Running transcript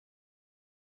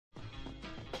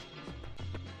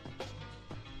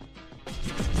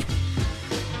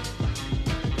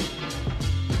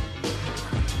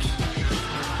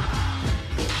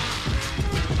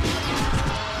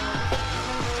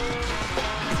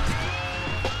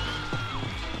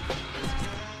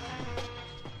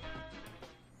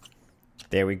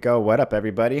There we go. What up,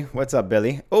 everybody? What's up,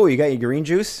 Billy? Oh, you got your green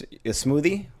juice, your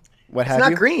smoothie. What It's have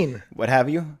not you? green. What have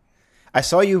you? I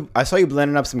saw you.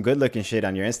 Blending up some good-looking shit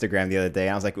on your Instagram the other day.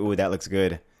 I was like, "Ooh, that looks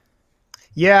good."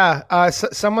 Yeah.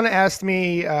 Someone asked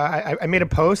me. I made a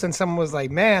post, and someone was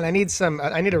like, "Man, I need some.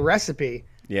 I need a recipe."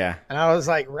 Yeah, And I was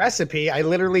like, "Recipe?" I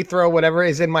literally throw whatever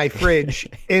is in my fridge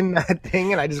in that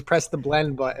thing, and I just press the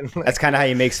blend button. that's kind of how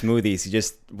you make smoothies. You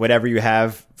just whatever you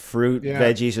have, fruit, Yeah.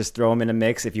 veggies, just throw them in a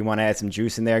mix. If you want to add some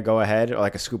juice in there, go ahead, or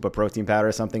like a scoop of protein powder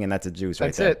or something, and that's a juice right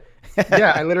That's there. it.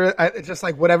 Yeah. It's just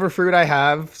like whatever fruit I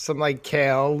have, some like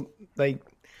kale, like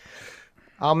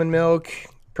almond milk,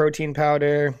 protein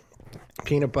powder,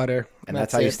 peanut butter. And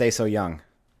that's how you stay so young.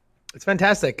 It's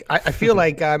fantastic. I feel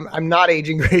like I'm not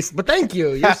aging gracefully, but thank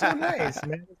you. You're so nice,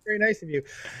 man. It's very nice of you.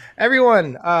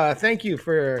 Everyone, thank you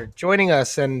for joining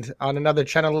us and on another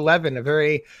Channel 11.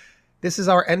 This is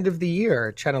our end of the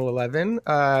year Channel 11,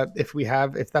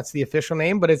 if that's the official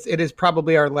name, but it is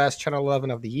probably our last Channel 11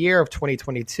 of the year of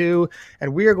 2022,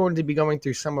 and we are going to be going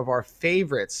through some of our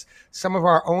favorites, some of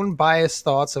our own biased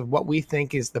thoughts of what we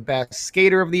think is the best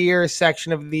skater of the year,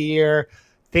 section of the year,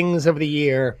 things of the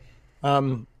year.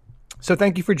 So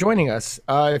thank you for joining us.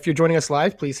 If you're joining us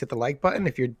live, please hit the like button.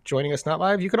 If you're joining us not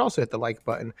live, you could also hit the like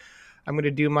button. I'm going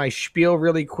to do my spiel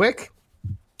really quick.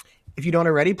 If you don't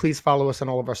already, please follow us on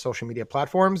all of our social media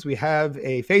platforms. We have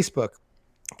a Facebook.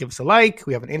 Give us a like.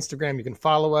 We have an Instagram. You can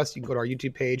follow us. You can go to our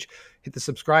YouTube page, hit the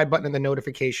subscribe button and the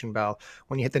notification bell.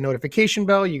 When you hit the notification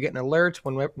bell, you get an alert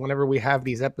whenever we have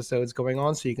these episodes going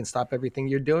on, so you can stop everything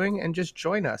you're doing and just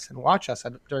join us and watch us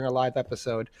during a live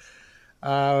episode.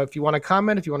 If you want to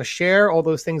comment, if you want to share, all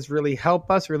those things really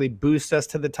help us, really boost us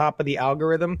to the top of the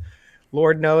algorithm.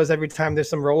 Lord knows every time there's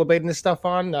some rollerblading and stuff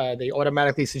on, they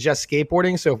automatically suggest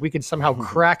skateboarding. So if we could somehow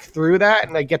crack through that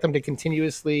and get them to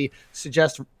continuously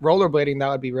suggest rollerblading, that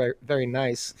would be very, very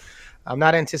nice. I'm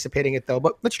not anticipating it, though,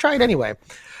 but let's try it anyway.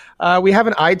 We have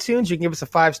an iTunes. You can give us a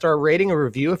 5-star rating or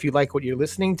review if you like what you're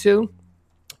listening to.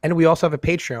 And we also have a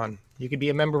Patreon. You could be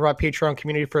a member of our Patreon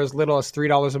community for as little as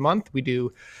 $3 a month. We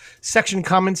do section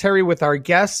commentary with our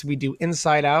guests. We do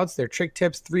inside outs. They're trick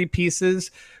tips, 3 pieces.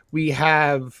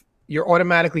 You're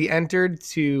automatically entered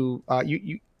to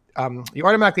you're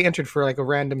automatically entered for like a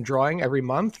random drawing every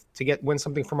month to win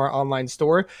something from our online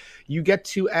store. You get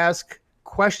to ask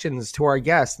questions to our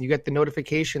guests. You get the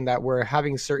notification that we're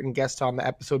having certain guests on the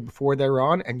episode before they're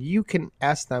on, and you can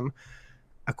ask them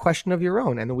a question of your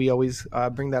own, and we always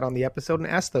bring that on the episode and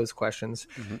ask those questions.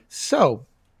 Mm-hmm. So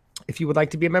if you would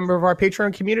like to be a member of our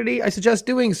Patreon community, I suggest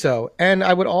doing so. And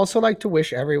I would also like to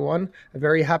wish everyone a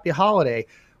very happy holiday,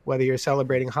 whether you're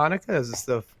celebrating Hanukkah, as it's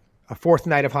the 4th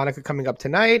night of Hanukkah coming up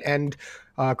tonight, and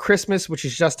Christmas, which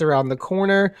is just around the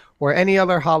corner, or any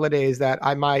other holidays that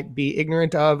I might be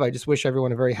ignorant of. I just wish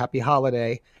everyone a very happy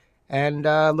holiday, and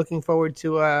looking forward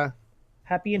to a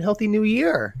happy and healthy new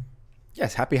year.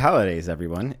 Yes, happy holidays,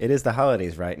 everyone. It is the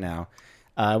holidays right now.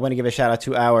 I want to give a shout out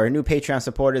to our new Patreon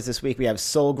supporters this week. We have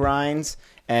Soul Grinds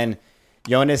and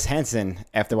Jonas Hansen.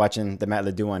 After watching the Matt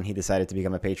Ledoux one, he decided to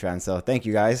become a Patreon. So thank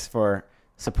you guys for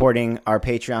supporting our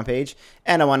Patreon page.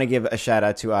 And I want to give a shout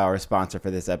out to our sponsor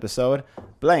for this episode,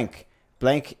 Blank.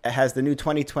 Blank has the new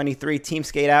 2023 Team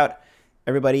Skate out.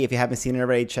 Everybody, if you haven't seen it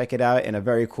already, check it out in a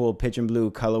very cool pigeon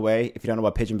blue colorway. If you don't know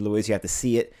what pigeon blue is, you have to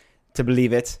see it to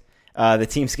believe it. The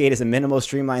Team Skate is a minimal,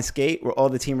 streamlined skate where all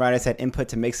the team riders had input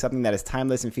to make something that is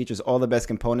timeless and features all the best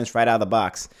components right out of the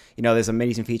box. You know, there's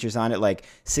amazing features on it like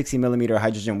 60mm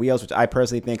hydrogen wheels, which I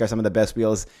personally think are some of the best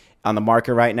wheels on the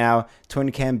market right now,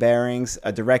 twin cam bearings,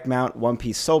 a direct mount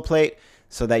one-piece sole plate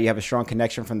so that you have a strong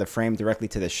connection from the frame directly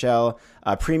to the shell,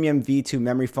 a premium V2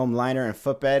 memory foam liner and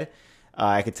footbed.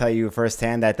 I could tell you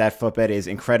firsthand that footbed is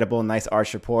incredible, nice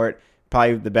arch support.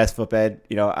 Probably the best footbed,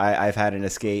 I've had in a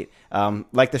skate.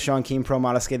 Like the Sean Keane Pro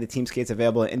Model Skate, the Team Skate's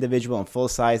available in individual and full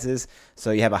sizes,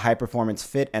 so you have a high-performance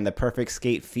fit and the perfect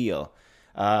skate feel.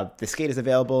 The skate is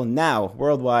available now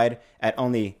worldwide at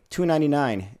only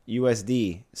 $299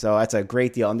 USD, so that's a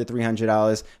great deal, under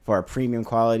 $300 for a premium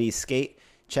quality skate.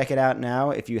 Check it out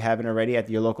now if you haven't already at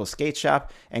your local skate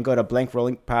shop, and go to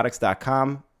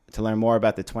blankrollingproducts.com to learn more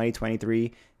about the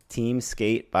 2023 Team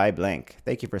Skate by Blank.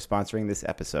 Thank you for sponsoring this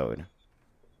episode.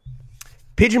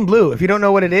 Pigeon blue. If you don't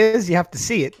know what it is, you have to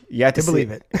see it. You have to believe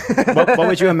it. What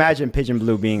would you imagine pigeon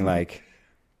blue being like?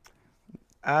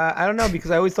 I don't know,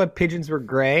 because I always thought pigeons were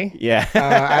gray. Yeah.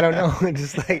 I don't know.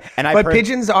 Just like, but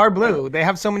pigeons are blue. They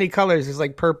have so many colors. There's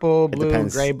like purple, blue,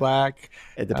 gray, black.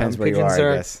 It depends where you are,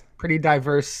 I guess. Pretty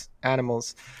diverse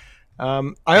animals.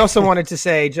 I also wanted to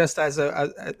say, just as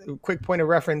a quick point of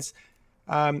reference,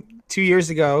 2 years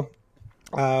ago,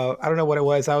 I don't know what it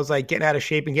was. I was like getting out of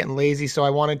shape and getting lazy. So I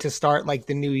wanted to start like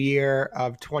the new year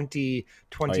of Oh yeah.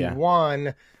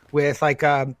 2021 with like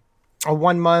a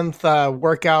 1 month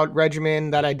workout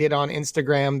regimen that I did on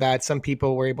Instagram that some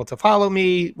people were able to follow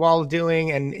me while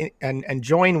doing and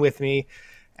join with me.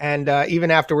 And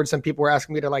even afterwards, some people were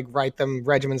asking me to like write them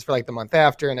regimens for like the month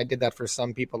after. And I did that for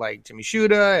some people like Jimmy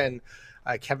Shuda and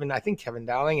I think Kevin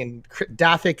Dowling, and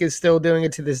Dafik is still doing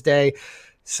it to this day.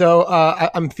 So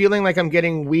I'm feeling like I'm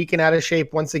getting weak and out of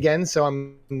shape once again. So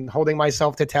I'm holding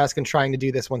myself to task and trying to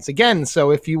do this once again.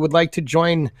 So if you would like to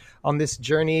join on this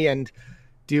journey and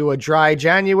do a dry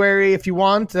January, if you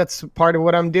want, that's part of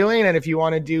what I'm doing. And if you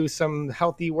want to do some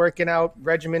healthy working out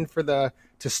regimen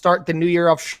to start the new year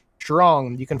off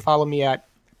strong, you can follow me at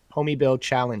Homie Build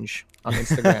Challenge on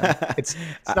Instagram. It's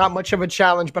not much of a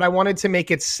challenge, but I wanted to make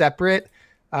it separate.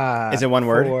 Is it one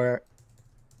word?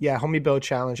 Yeah, Homie Build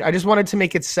Challenge. I just wanted to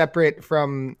make it separate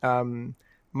from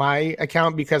my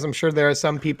account because I'm sure there are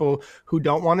some people who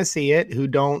don't want to see it, who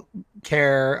don't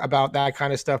care about that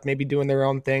kind of stuff, maybe doing their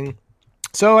own thing.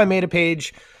 So I made a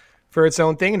page for its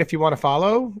own thing, and if you want to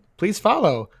follow, please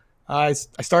follow. I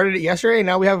started it yesterday, and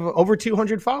now we have over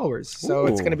 200 followers. So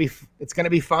it's gonna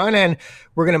be fun, and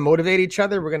we're gonna motivate each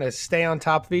other. We're gonna stay on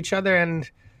top of each other and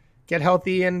get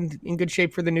healthy and in good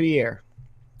shape for the new year.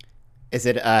 Is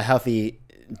it a healthy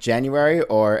January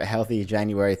or a healthy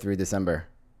January through December?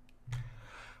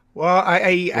 Well,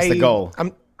 What's the goal?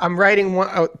 I'm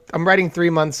writing 3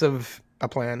 months of a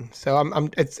plan. So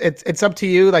it's up to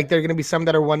you. Like there are going to be some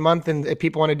that are 1 month, and if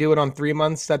people want to do it on 3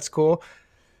 months, that's cool.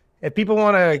 If people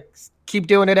want to keep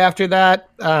doing it after that,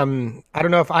 I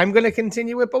don't know if I'm going to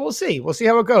continue it, but we'll see. We'll see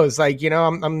how it goes. Like,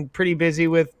 I'm pretty busy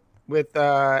with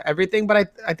everything,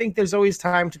 but I think there's always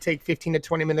time to take 15 to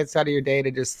 20 minutes out of your day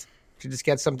to just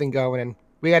get something going. And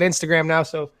we got Instagram now,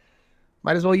 so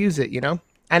might as well use it,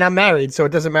 And I'm married, so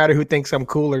it doesn't matter who thinks I'm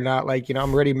cool or not. Like,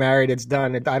 I'm already married. It's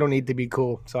done. I don't need to be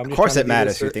cool. So I'm just Of course it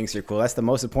matters who thinks you're cool. That's the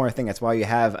most important thing. That's why you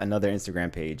have another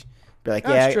Instagram page. Be like,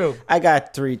 that's true. I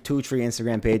got two, three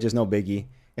Instagram pages. No biggie.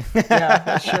 Yeah,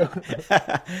 that's true.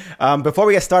 Before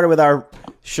we get started with our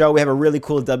show, we have a really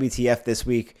cool WTF this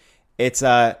week. It's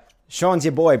Sean's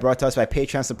Your Boy, brought to us by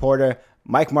Patreon supporter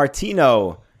Mike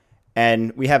Martino.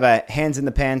 And we have a Hands in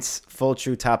the Pants Full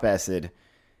True Top Acid,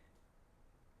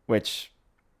 which,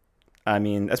 I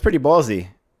mean, that's pretty ballsy.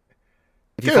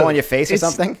 If you fall on your face or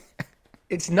something.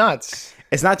 It's nuts.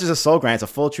 It's not just a soul grind, it's a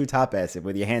full true top acid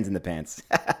with your hands in the pants.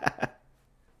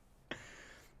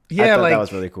 Yeah, that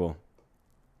was really cool.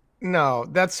 No,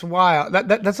 that's wild.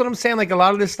 That's what I'm saying. Like a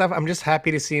lot of this stuff, I'm just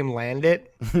happy to see him land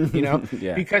it,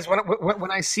 Yeah. Because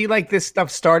when I see like this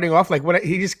stuff starting off, like when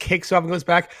he just kicks off and goes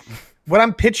back, what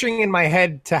I'm picturing in my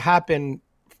head to happen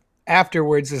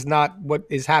afterwards is not what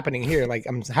is happening here. Like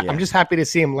I'm just happy to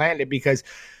see him land it, because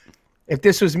if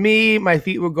this was me, my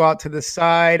feet would go out to the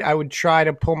side. I would try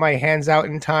to pull my hands out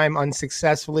in time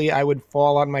unsuccessfully. I would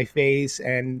fall on my face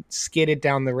and skid it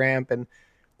down the ramp, and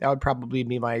that would probably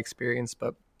be my experience.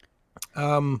 But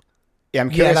I'm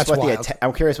curious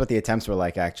I'm curious what the attempts were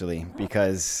like, actually,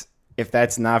 because if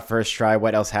that's not first try,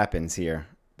 what else happens here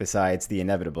besides the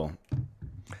inevitable?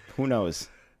 Who knows?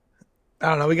 I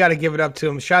don't know. We got to give it up to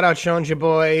him. Shout out Sean's Your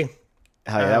Boy.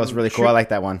 Hell yeah, that was really cool. I like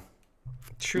that one.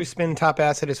 True spin top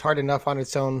acid is hard enough on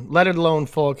its own, let alone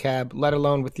full cab, let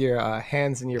alone with your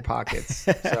hands in your pockets.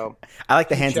 So I like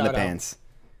the hands in the pants.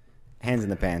 Hands in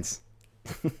the pants.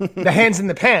 The hands in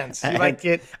the pants. You like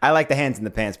it? I like the hands in the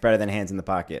pants better than hands in the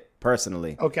pocket,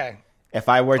 personally. Okay. If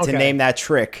I were to name that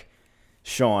trick,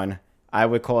 Sean, I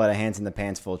would call it a hands in the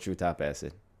pants full true top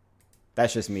acid.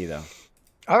 That's just me, though.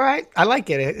 All right, I like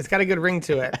it. It's got a good ring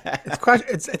to it.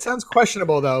 It sounds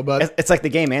questionable though, but it's like the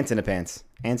game Ants in the Pants.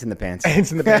 Ants in the Pants.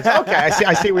 Ants in the Pants. Okay,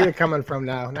 I see where you're coming from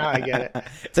now. Now I get it.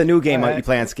 It's a new game you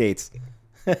play on skates.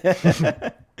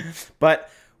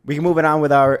 But we can move it on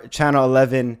with our Channel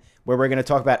 11, where we're going to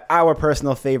talk about our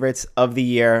personal favorites of the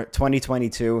year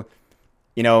 2022.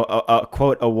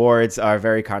 Quote, awards are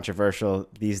very controversial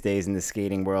these days in the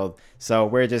skating world, so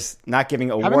we're just not giving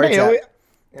awards out.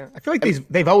 Yeah, I feel like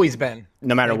they've always been.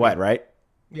 No matter what, right?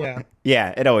 Yeah.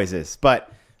 Yeah, it always is.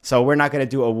 But so we're not going to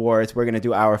do awards. We're going to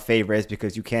do our favorites,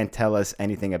 because you can't tell us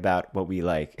anything about what we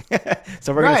like.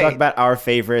 So we're going to talk about our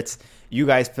favorites. You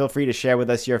guys feel free to share with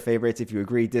us your favorites. If you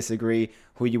agree, disagree,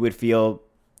 who you would feel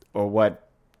or what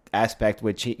aspect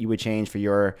you would change for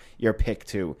your pick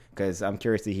too, because I'm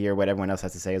curious to hear what everyone else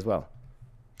has to say as well.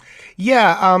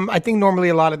 Yeah, I think normally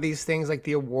a lot of these things, like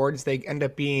the awards, they end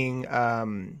up being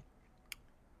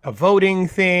a voting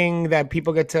thing that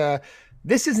people get to.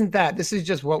 This isn't that. This is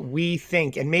just what we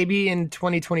think. And maybe in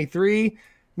 2023,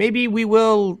 maybe we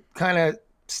will kind of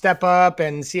step up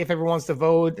and see if everyone wants to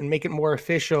vote and make it more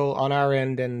official on our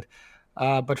end. And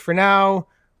but for now,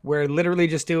 we're literally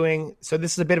just doing. So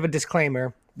this is a bit of a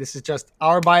disclaimer. This is just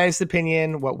our biased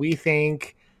opinion, what we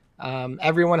think.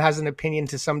 Everyone has an opinion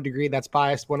to some degree that's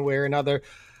biased one way or another.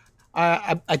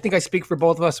 I think I speak for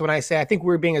both of us when I say I think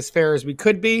we're being as fair as we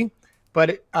could be,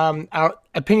 but our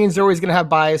opinions are always going to have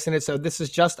bias in it. So this is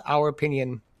just our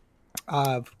opinion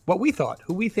of what we thought,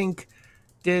 who we think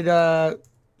did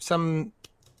some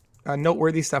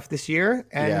noteworthy stuff this year,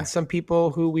 and some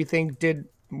people who we think did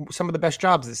some of the best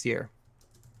jobs this year.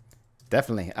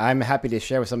 Definitely. I'm happy to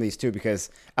share with some of these too, because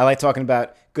I like talking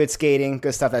about good skating,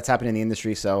 good stuff that's happening in the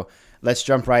industry. So let's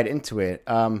jump right into it.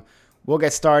 We'll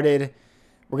get started.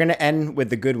 We're going to end with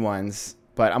the good ones,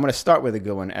 but I'm going to start with a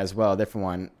good one as well, a different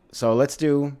one. So let's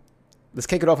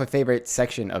kick it off with favorite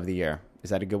section of the year. Is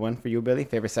that a good one for you, Billy?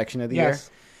 Favorite section of the year?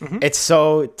 Mm-hmm. It's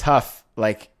so tough,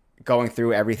 like going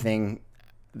through everything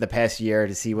the past year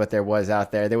to see what there was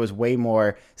out there. There was way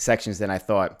more sections than I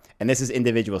thought. And this is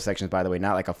individual sections, by the way,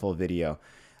 not like a full video.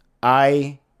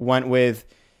 I went with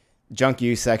Junk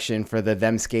U section for the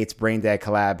Them Skates Brain Dead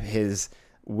collab, his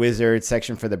Wizard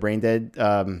section for the Brain Dead.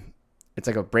 It's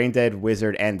like a Brain Dead,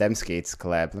 Wizard, and Them Skates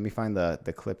collab. Let me find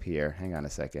the clip here. Hang on a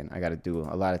second. I got to do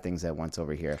a lot of things at once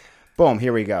over here. Boom,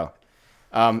 here we go.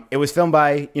 It was filmed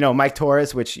by, Mike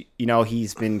Torres, which,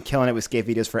 he's been killing it with skate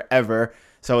videos forever.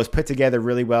 So it was put together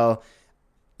really well.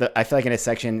 I feel like in a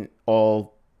section,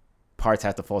 all parts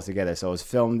have to fall together. So it was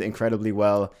filmed incredibly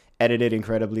well, edited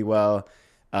incredibly well.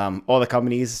 All the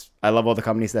companies, I love all the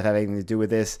companies that have anything to do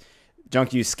with this.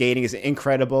 Junk U skating is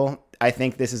incredible. I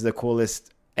think this is the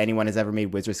coolest anyone has ever made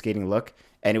wizard skating look.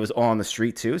 And it was all on the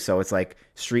street too. So it's like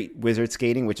street wizard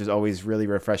skating, which is always really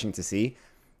refreshing to see.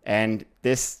 And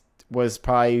this was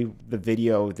probably the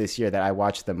video this year that I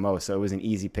watched the most. So it was an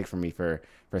easy pick for me for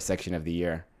a section of the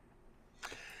year.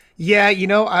 Yeah,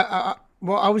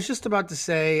 I was just about to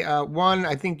say, one,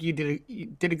 I think you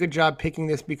did a good job picking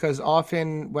this, because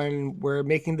often when we're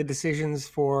making the decisions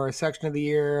for section of the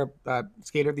year,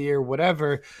 skater of the year,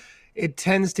 whatever, it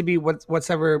tends to be what's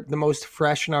ever the most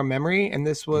fresh in our memory. And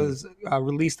this was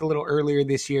released a little earlier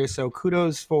this year. So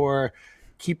kudos for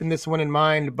keeping this one in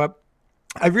mind. But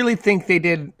I really think they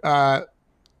did.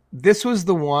 This was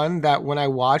the one that when I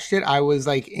watched it, I was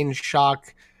like in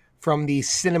shock from the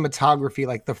cinematography,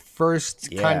 like the first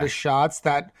kind of shots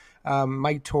that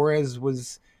Mike Torres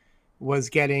was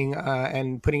getting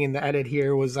and putting in the edit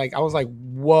here was like, I was like,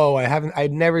 whoa,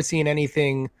 I'd never seen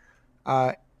anything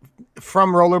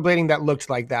from rollerblading that looked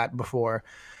like that before.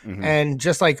 Mm-hmm. And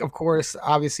just like, of course,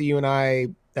 obviously you and I,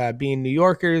 being New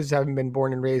Yorkers, having been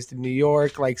born and raised in New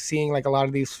York, like seeing like a lot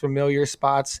of these familiar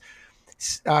spots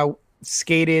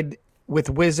skated with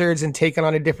wizards and taken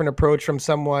on a different approach from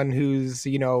someone who's,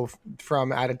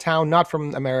 from out of town, not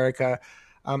from America.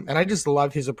 And I just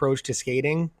love his approach to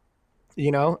skating,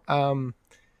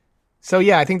 So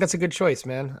yeah, I think that's a good choice,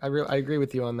 man. I agree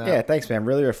with you on that. Yeah, thanks, man.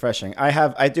 Really refreshing.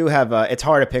 I do have it's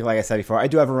hard to pick, like I said before. I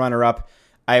do have a runner-up.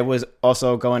 I was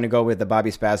also going to go with the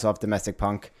Bobby Spasoff Domestic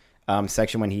Punk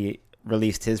section when he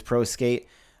released his pro skate,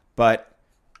 but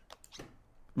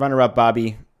runner-up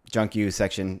Bobby Junk U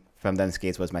section from Them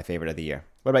Skates was my favorite of the year.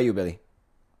 What about you, Billy?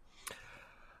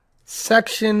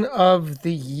 Section of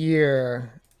the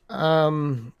year.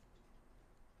 Well,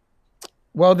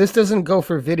 this doesn't go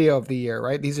for video of the year,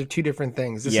 right? These are two different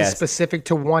things. This is specific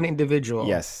to one individual.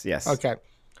 Yes. Okay.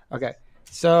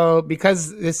 So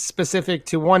because it's specific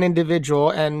to one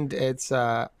individual, and it's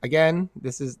again,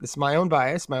 this is my own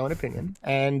bias, my own opinion,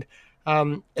 and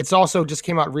it's also just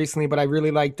came out recently. But I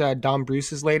really liked Dom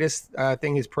Bruce's latest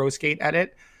thing, his pro skate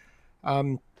edit.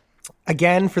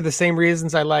 Again, for the same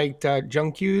reasons I liked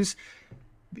Junk U's,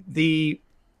 the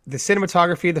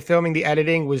cinematography, the filming, the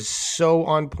editing was so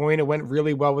on point. It went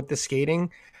really well with the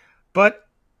skating, but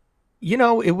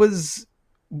it was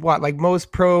like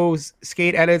most pros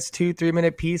skate edits, 2-3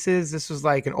 minute pieces. This was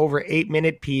like an over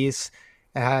 8-minute piece.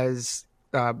 It has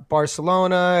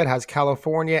Barcelona, it has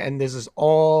California, and this is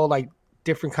all like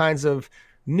different kinds of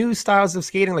new styles of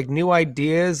skating, like new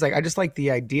ideas. Like I just like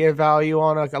the idea value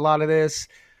on like a lot of this.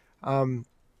 And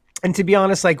to be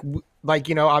honest, like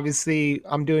obviously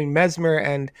I'm doing Mesmer,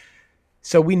 and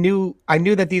so I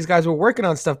knew that these guys were working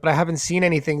on stuff, but I haven't seen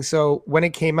anything. So when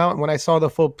it came out and when I saw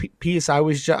the full piece, I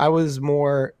was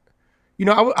more,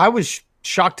 I was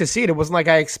shocked to see it. It wasn't like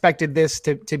I expected this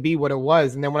to be what it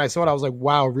was. And then when I saw it, I was like,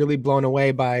 wow, really blown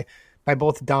away by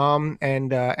both Dom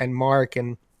and Mark.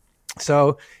 And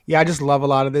so, yeah, I just love a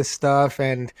lot of this stuff.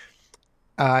 And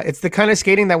It's the kind of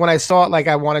skating that when I saw it, like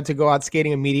I wanted to go out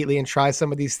skating immediately and try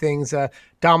some of these things.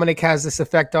 Dominic has this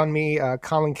effect on me.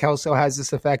 Colin Kelso has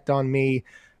this effect on me.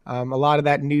 A lot of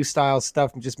that new style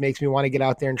stuff just makes me want to get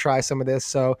out there and try some of this.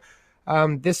 So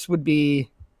this would be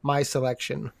my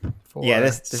selection for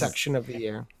this section of the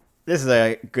year. This is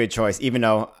a good choice, even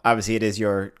though obviously it is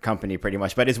your company pretty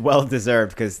much, but it's well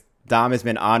deserved because Dom has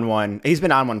been on one. He's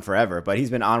been on one forever, but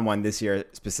he's been on one this year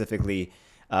specifically.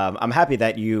 I'm happy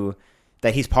that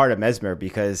he's part of Mesmer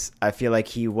because I feel like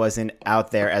he wasn't out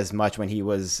there as much when he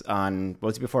was on, what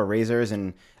was it before, Razors?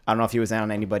 And I don't know if he was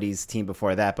on anybody's team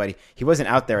before that, but he wasn't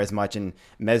out there as much, and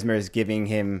Mesmer is giving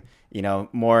him,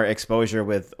 more exposure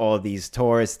with all of these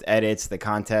tours, edits, the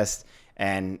contests,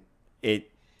 and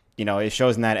it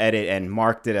shows in that edit, and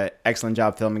Mark did an excellent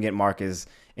job filming it. Mark is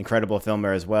incredible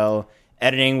filmer as well.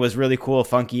 Editing was really cool,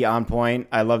 funky, on point.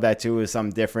 I love that too. It was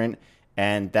something different,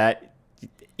 and that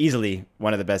easily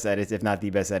one of the best edits, if not the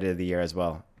best edit of the year as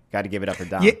well. Got to give it up for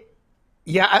Dom.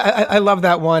 Yeah, I love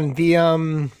that one.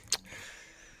 The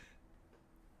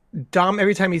Dom,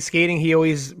 every time he's skating, he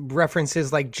always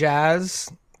references like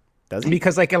jazz. Does he?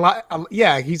 Because like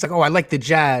he's like, oh, I like the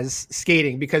jazz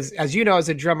skating because as you know, as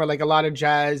a drummer, like a lot of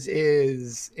jazz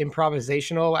is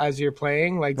improvisational as you're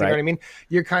playing. Like, do you know what I mean?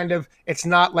 You're kind of, it's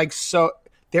not like so.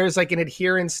 There's like an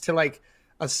adherence to like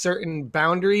a certain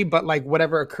boundary, but like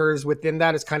whatever occurs within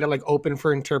that is kind of like open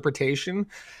for interpretation.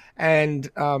 And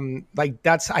like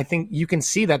I think you can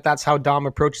see that's how Dom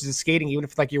approaches his skating, even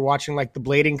if like you're watching like the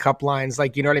Blading Cup lines,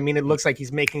 like, you know what I mean? It looks like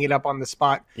he's making it up on the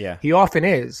spot. Yeah. He often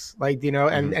is, like,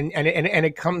 and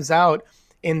it comes out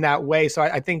in that way. So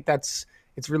I think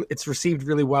it's received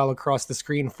really well across the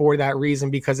screen for that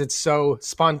reason, because it's so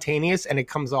spontaneous and it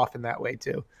comes off in that way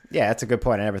too. Yeah, that's a good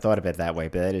point. I never thought of it that way,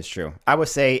 but that is true. I would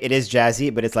say it is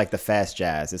jazzy, but it's like the fast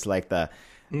jazz. It's like the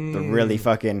really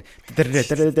fucking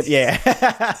yeah.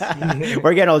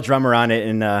 We're getting all drummer on it,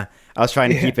 and I was trying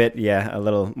to keep it a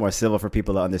little more civil for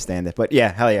people to understand it. But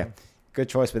yeah, hell yeah, good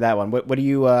choice with that one. What do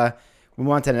you? We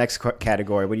move on to the next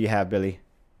category. What do you have, Billy?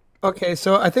 Okay,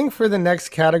 so I think for the next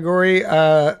category,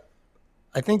 I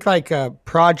think like a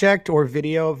project or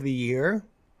video of the year,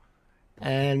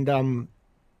 and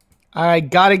I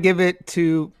gotta give it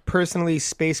to personally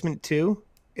Spaceman 2.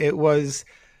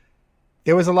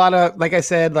 There was a lot of, like I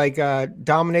said, like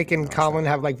Dominic and Colin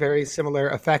have like very similar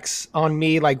effects on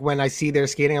me. Like when I see their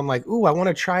skating, I'm like, ooh, I want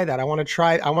to try that. I want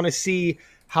to see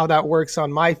how that works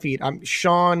on my feet.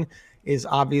 Sean is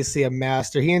obviously a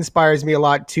master. He inspires me a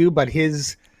lot too, but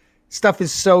his stuff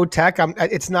is so tech.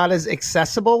 It's not as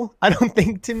accessible, I don't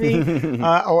think, to me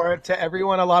or to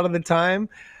everyone a lot of the time.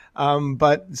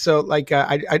 But so like,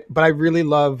 I really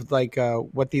love like,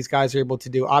 what these guys are able to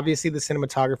do. Obviously the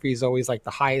cinematography is always like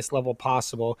the highest level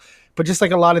possible, but just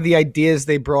like a lot of the ideas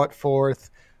they brought forth,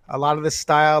 a lot of the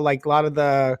style, like a lot of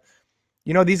the,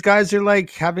 these guys are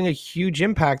like having a huge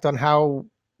impact on how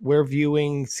we're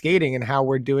viewing skating and how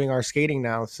we're doing our skating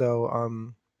now. So,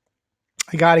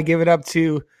 I got to give it up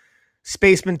to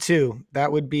Spaceman 2.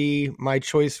 That would be my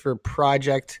choice for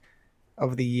project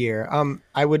of the year.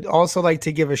 I would also like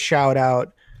to give a shout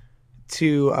out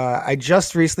to I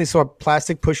just recently saw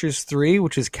Plastic Pushers 3,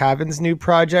 which is Kevin's new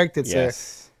project.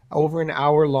 It's over an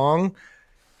hour long.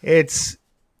 The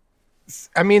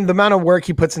amount of work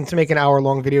he puts into make an hour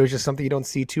long video is just something you don't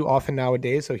see too often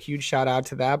nowadays. So huge shout out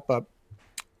to that. But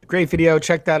great video.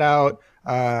 Check that out.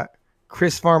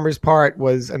 Chris Farmer's part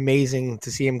was amazing to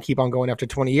see him keep on going after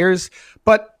 20 years.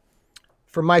 But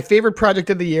for my favorite project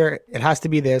of the year, it has to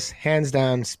be this, hands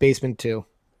down, Spaceman 2.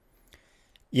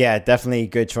 Yeah, definitely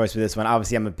good choice with this one.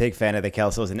 Obviously, I'm a big fan of the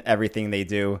Kelsos and everything they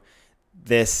do.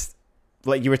 This,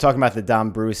 like you were talking about the Dom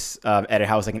Bruce edit,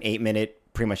 how it's like an 8-minute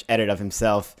pretty much edit of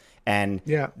himself. And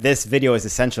this video is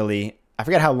essentially, I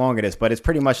forget how long it is, but it's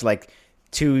pretty much like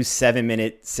 2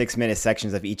 7-minute, 6-minute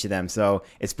sections of each of them. So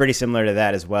it's pretty similar to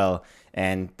that as well.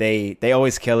 And they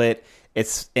always kill it.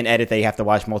 It's an edit that you have to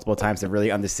watch multiple times to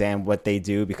really understand what they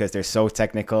do, because they're so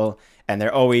technical and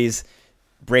they're always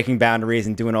breaking boundaries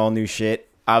and doing all new shit.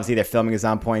 Obviously, their filming is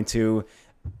on point too.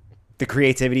 The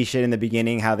creativity shit in the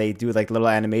beginning, how they do like little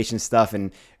animation stuff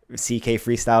and CK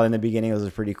freestyle in the beginning, those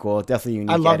are pretty cool. Definitely unique.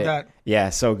 I love edit. that.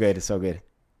 Yeah, so good. It's so good.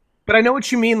 But I know what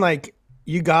you mean. Like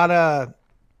you gotta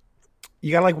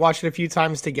like watch it a few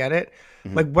times to get it.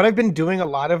 Mm-hmm. Like what I've been doing a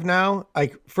lot of now,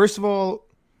 like first of all,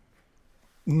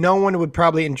 no one would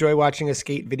probably enjoy watching a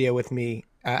skate video with me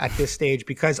at this stage,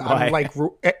 because I'm like,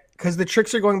 because the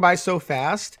tricks are going by so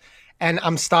fast and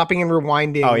I'm stopping and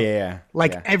rewinding. Oh yeah.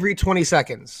 Every 20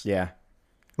 seconds. Yeah.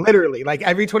 Literally, like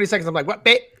every 20 seconds, I'm like, what?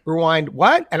 Rewind,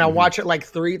 what? And I'll watch it like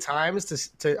 3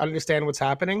 times to understand what's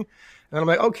happening. then I'm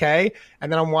like, okay.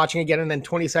 And then I'm watching again. And then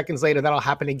 20 seconds later, that'll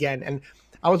happen again. And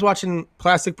I was watching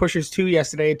Plastic Pushers 2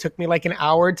 yesterday. It took me like an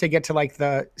hour to get to like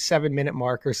the 7-minute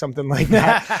mark or something like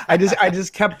that. I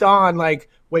just kept on like,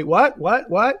 wait, what?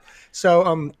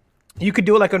 So, you could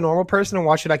do it like a normal person and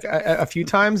watch it like a few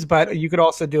times, but you could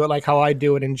also do it like how I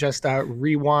do it and just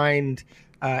rewind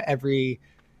every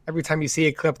time you see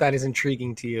a clip that is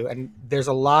intriguing to you. And there's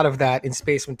a lot of that in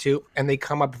Spaceman 2, and they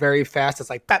come up very fast. It's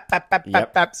like bap, bap, bap,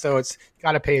 bap, bap. So it's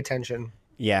got to pay attention.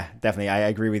 Yeah, definitely. I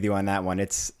agree with you on that one.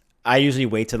 I usually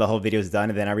wait till the whole video is done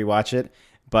and then I rewatch it,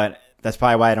 but that's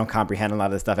probably why I don't comprehend a lot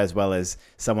of the stuff as well as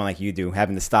someone like you do.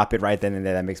 Having to stop it right then and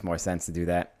there, that makes more sense to do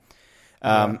that.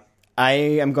 I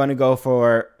am going to go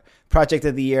for Project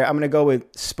of the Year. I'm going to go with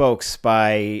Spokes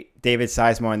by David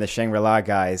Sizemore and the Shangri-La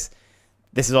guys.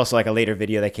 This is also like a later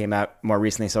video that came out more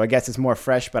recently, so I guess it's more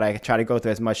fresh, but I try to go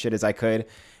through as much shit as I could.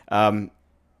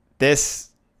 This,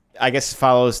 I guess,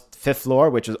 follows Fifth Floor,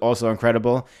 which is also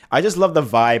incredible. I just love the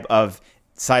vibe of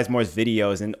Sizemore's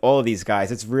videos and all of these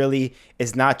guys.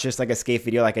 It's not just like a skate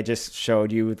video like I just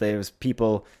showed you. There's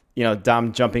people,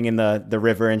 Dom jumping in the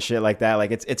river and shit like that.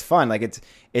 Like it's fun. Like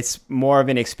it's more of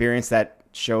an experience that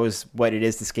shows what it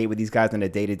is to skate with these guys on a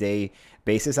day-to-day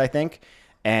basis, I think.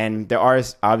 And there are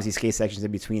obviously skate sections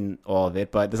in between all of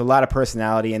it, but there's a lot of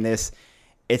personality in this.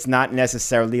 It's not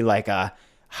necessarily like a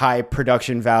high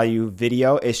production value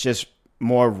video. It's just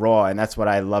more raw, and that's what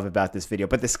I love about this video.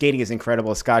 But the skating is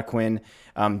incredible. Scott Quinn,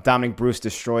 Dominic Bruce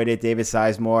destroyed it, David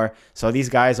Sizemore. So these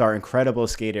guys are incredible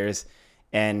skaters,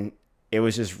 and it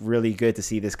was just really good to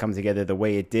see this come together the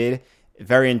way it did.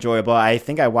 Very enjoyable. I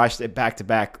think I watched it back to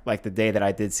back like the day that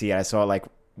I did see it. I saw it like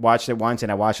watched it once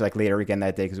and I watched it like later again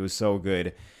that day because it was so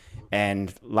good.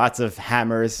 And lots of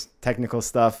hammers, technical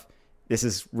stuff. This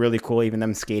is really cool. Even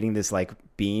them skating this like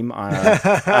beam on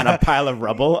a pile of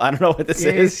rubble. I don't know what this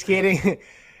is. Skating.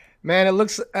 Man, it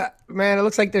looks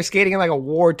like they're skating in like a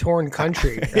war-torn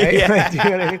country, right? Yeah. Do you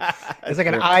know what I mean? It's like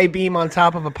an I-beam on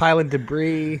top of a pile of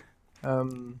debris.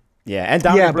 Yeah, and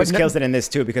Dominic Bruce kills it in this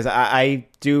too because I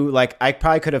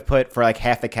probably could have put for like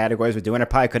half the categories we're doing. I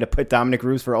probably could have put Dominic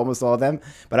Bruce for almost all of them,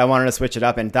 but I wanted to switch it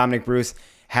up. And Dominic Bruce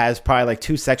has probably like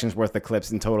 2 sections worth of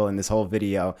clips in total in this whole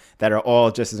video that are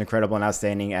all just as incredible and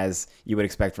outstanding as you would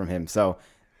expect from him. So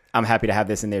I'm happy to have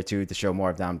this in there too to show more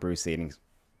of Dom Bruce skating.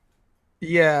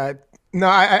 Yeah, no,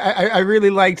 I really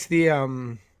liked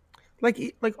the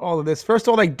like all of this. First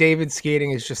of all, like David's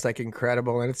skating is just like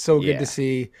incredible, and it's so good to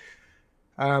see.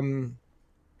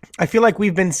 I feel like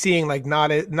we've been seeing like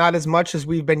not as much as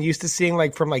we've been used to seeing.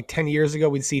 Like from like 10 years ago,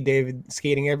 we'd see David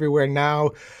skating everywhere.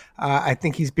 Now, I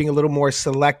think he's being a little more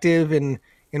selective in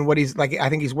what he's like. I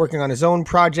think he's working on his own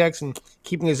projects and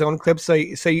keeping his own clips. So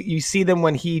you see them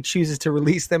when he chooses to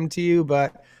release them to you.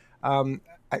 But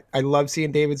I love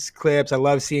seeing David's clips. I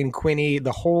love seeing Quinny,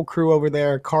 the whole crew over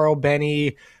there, Carl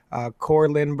Benny, Cor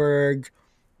Lindberg.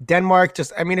 Denmark,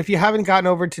 if you haven't gotten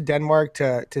over to Denmark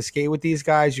to skate with these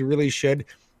guys, you really should.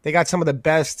 They got some of the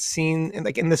best scene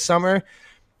in the summer.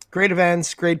 Great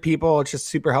events, great people. It's just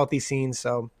super healthy scene.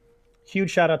 So huge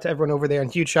shout out to everyone over there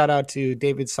and huge shout out to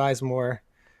David Sizemore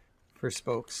for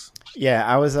Spokes. Yeah,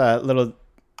 I was a little,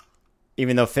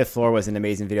 even though Fifth Floor was an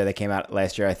amazing video that came out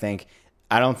last year, I think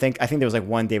there was like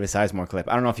one David Sizemore clip.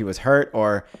 I don't know if he was hurt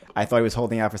or I thought he was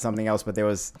holding out for something else, but there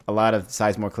was a lot of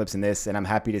Sizemore clips in this, and I'm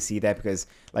happy to see that because,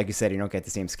 like you said, you don't get to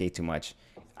see him skate too much.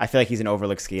 I feel like he's an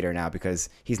overlooked skater now because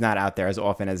he's not out there as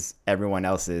often as everyone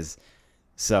else is.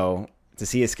 So to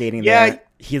see his skating there,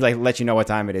 he like lets you know what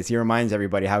time it is. He reminds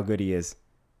everybody how good he is.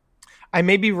 I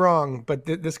may be wrong, but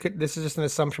this is just an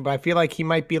assumption, but I feel like he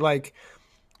might be like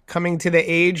coming to the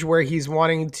age where he's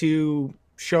wanting to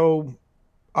show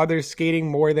others skating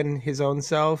more than his own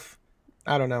self.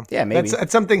 I don't know. Yeah, maybe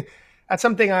that's something as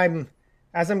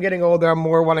I'm getting older, I'm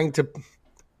more wanting to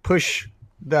push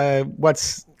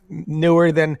what's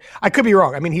newer than. I could be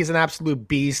wrong. I mean, he's an absolute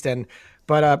beast,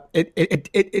 but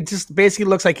it just basically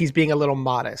looks like he's being a little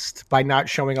modest by not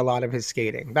showing a lot of his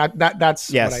skating.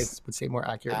 That's yes. What I would say more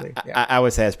accurately. I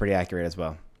would say it's pretty accurate as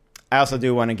well. I also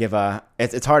do want to give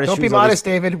it's hard to don't be modest,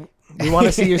 David. We want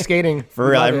to see your skating.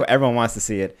 For real, everyone wants to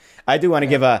see it. I do want to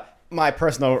give my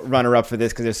personal runner-up for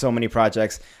this because there's so many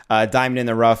projects. Diamond in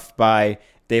the Rough by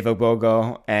Dave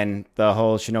Obogo and the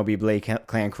whole Shinobi Blade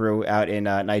Clan crew out in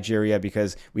Nigeria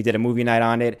because we did a movie night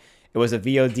on it. It was a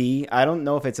VOD. I don't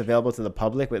know if it's available to the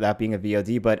public without being a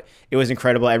VOD, but it was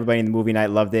incredible. Everybody in the movie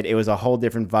night loved it. It was a whole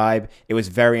different vibe. It was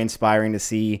very inspiring to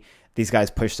see these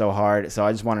guys push so hard. So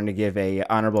I just wanted to give a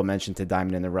honorable mention to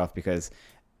Diamond in the Rough because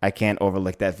I can't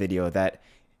overlook that video. That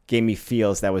gave me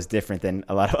feels that was different than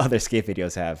a lot of other skate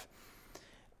videos have.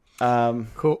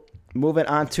 Cool. moving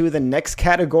on to the next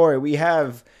category, we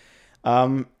have,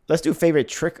 let's do favorite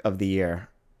trick of the year.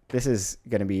 This is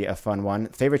going to be a fun one.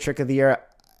 Favorite trick of the year.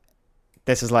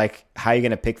 This is like, how are you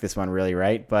going to pick this one, really,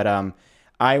 right? But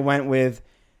I went with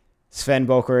Sven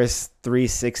Boker's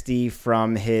 360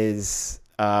 from his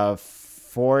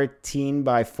 14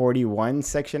 by 41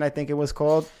 section, I think it was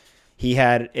called. He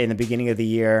had, in the beginning of the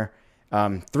year,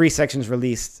 3 sections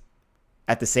released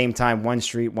at the same time, 1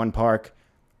 street, 1 park,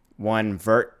 1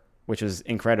 vert, which was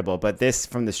incredible. But this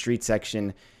from the street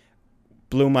section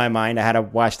blew my mind. I had to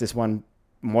watch this one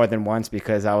more than once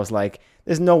because I was like,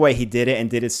 there's no way he did it and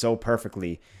did it so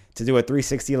perfectly. To do a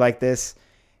 360 like this,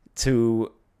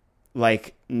 to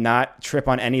like not trip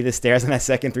on any of the stairs on that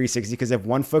second 360, because if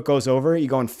 1 foot goes over, you're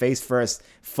going face first,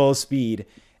 full speed,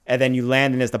 and then you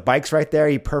land and there's the bikes right there.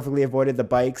 He perfectly avoided the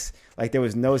bikes. Like there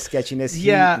was no sketchiness.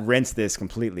 He rinsed this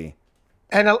completely.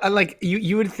 And like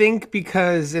you would think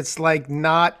because it's like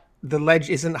not, the ledge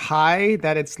isn't high,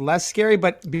 that it's less scary,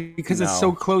 but because it's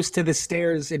so close to the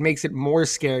stairs, it makes it more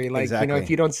scary. Like, exactly. If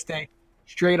you don't stay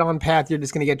straight on path, you're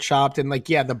just going to get chopped. And like,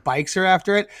 the bikes are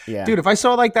after it. Yeah. Dude, if I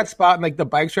saw like that spot and like the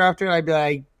bikes are after it, I'd be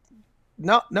like,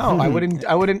 no, I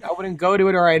wouldn't go to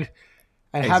it, or I'd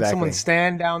have someone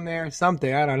stand down there or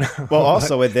something. I don't know. Well,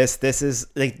 also with this is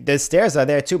like the stairs are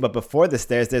there too, but before the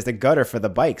stairs, there's the gutter for the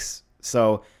bikes.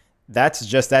 So that's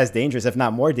just as dangerous, if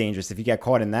not more dangerous, if you get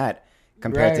caught in that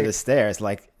compared to the stairs.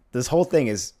 Like this whole thing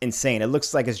is insane. It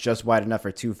looks like it's just wide enough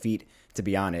for 2 feet to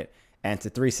be on it, and to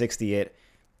 360 it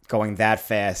going that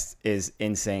fast is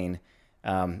insane.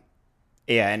 And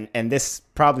this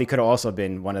probably could have also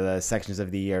been one of the sections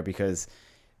of the year, because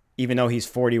even though he's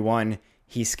 41,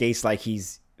 he skates like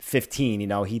he's 15.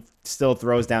 He still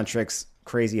throws down tricks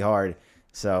crazy hard.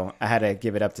 So I had to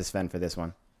give it up to Sven for this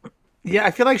one. Yeah,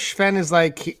 I feel like Sven is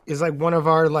like one of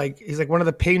our, like, he's like one of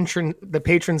the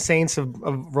patron saints of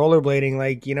rollerblading.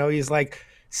 Like, he's like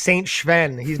Saint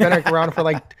Sven. He's been around for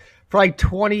like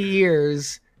 20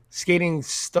 years, skating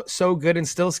so good and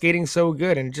still skating so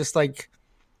good. And just like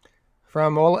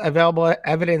from all available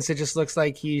evidence, it just looks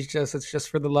like it's just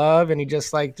for the love, and he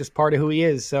just part of who he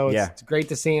is. So it's great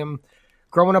to see him.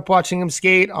 Growing up watching him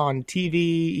skate on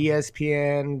TV,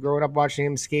 ESPN, growing up watching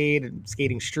him skate and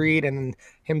skating street, and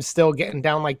him still getting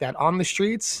down like that on the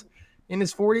streets in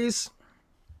his 40s.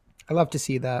 I love to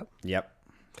see that. Yep.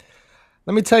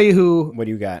 Let me tell you who. What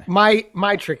do you got?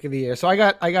 My trick of the year. So I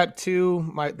got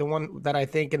 2. The one that I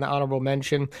think in the honorable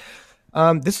mention.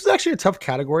 This was actually a tough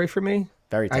category for me.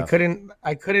 Very tough.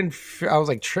 I was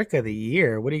like, trick of the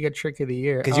year. What do you get trick of the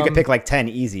year? Because you could pick like 10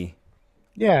 easy.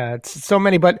 Yeah, it's so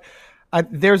many, but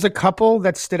there's a couple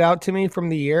that stood out to me from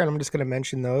the year, and I'm just going to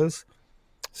mention those.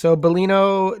 So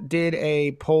Bellino did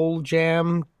a pole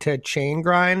jam to chain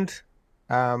grind.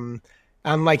 And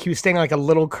like he was staying on like a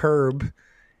little curb.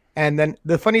 And then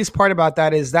the funniest part about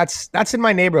that is that's in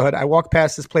my neighborhood. I walk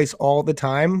past this place all the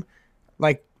time,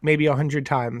 like maybe 100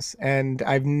 times. And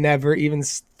I've never even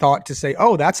thought to say,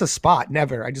 oh, that's a spot.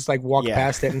 Never. I just like walk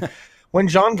past it. And when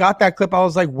John got that clip, I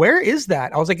was like, where is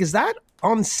that? I was like, is that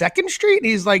on 2nd Street? And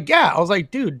he's like, yeah. I was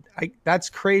like, dude, that's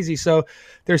crazy. So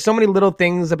there's so many little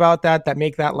things about that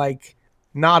make that like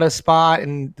not a spot.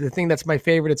 And the thing that's my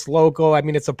favorite, it's local. I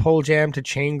mean, it's a pole jam to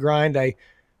chain grind.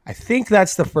 I think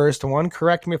that's the first one.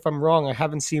 Correct me if I'm wrong. I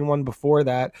haven't seen one before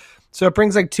that. So it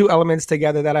brings like 2 elements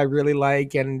together that I really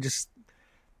like, and just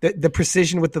the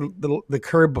precision with the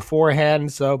curb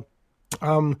beforehand. So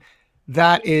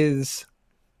that is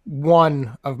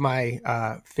one of my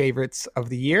favorites of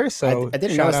the year. So I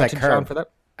didn't notice that curb for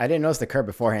that. I didn't notice the curb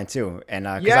beforehand too, and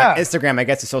on Instagram, I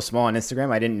guess it's so small on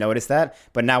Instagram, I didn't notice that.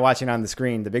 But now watching on the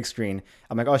screen, the big screen,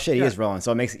 I'm like, oh shit, he is rolling.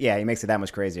 So he makes it that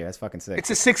much crazier. That's fucking sick. It's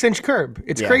a 6-inch curb.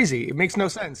 It's crazy. It makes no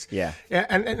sense. Yeah.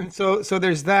 And so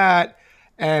there's that,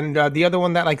 and the other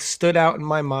one that like stood out in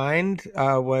my mind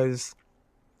was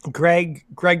Greg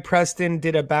Preston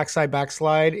did a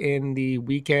backslide in the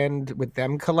Weekend with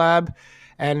Them collab.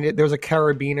 And there was a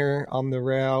carabiner on the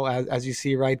rail, as you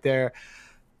see right there.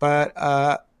 But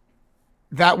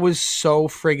that was so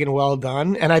friggin' well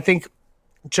done. And I think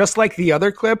just like the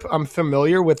other clip, I'm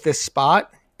familiar with this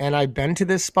spot. And I've been to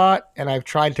this spot. And I've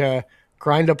tried to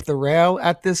grind up the rail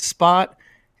at this spot.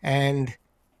 And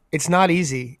it's not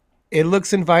easy. It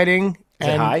looks inviting. Is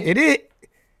it high?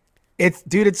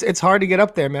 It's hard to get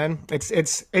up there, man. It's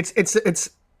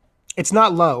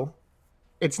not low.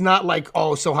 It's not like,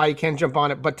 oh, so high you can't jump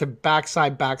on it, but to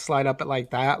backslide up it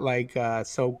like that, like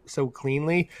so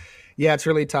cleanly, yeah, it's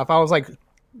really tough. I was like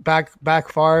back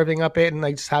farving up it and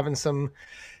like just having some,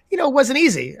 it wasn't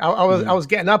easy. I was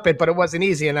getting up it, but it wasn't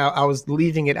easy, and I was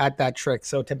leaving it at that trick.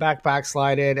 So to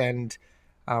backslide it, and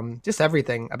Just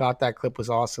everything about that clip was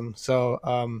awesome.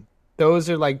 So those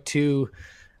are like two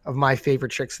of my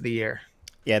favorite tricks of the year.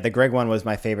 Yeah, the Greg one was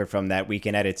my favorite from that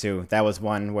weekend edit too. That was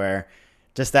one where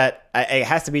just that it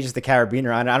has to be just the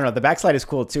carabiner on it. I don't know. The backslide is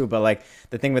cool too, but like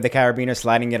the thing with the carabiner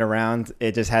sliding it around,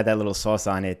 it just had that little sauce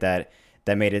on it that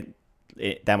made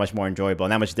it that much more enjoyable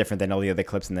and that much different than all the other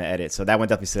clips in the edit. So that one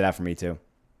definitely stood out for me too.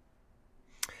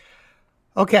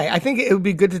 Okay, I think it would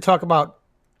be good to talk about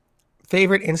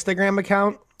favorite Instagram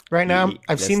account right now.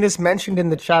 I've seen this mentioned in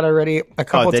the chat already a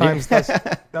couple times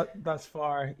thus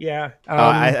far. Yeah.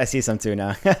 I see some too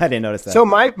now. I didn't notice that. So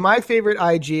my favorite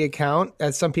IG account,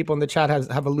 as some people in the chat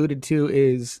have alluded to,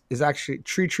 is actually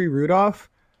Tree Rudolph.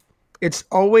 It's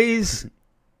always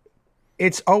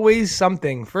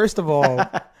something. First of all,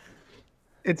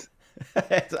 it's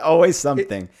always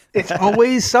something. It's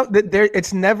always something.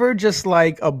 It's never just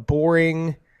like a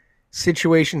boring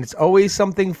situation. It's always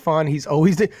something fun. He's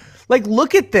always like,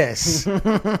 look at this.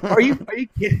 Are you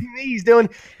kidding me?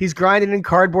 He's grinding in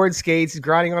cardboard skates. He's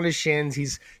grinding on his shins.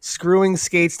 He's screwing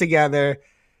skates together.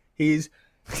 He's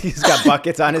got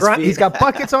buckets on his feet. He's got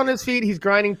buckets on his feet. He's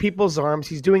grinding people's arms.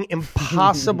 He's doing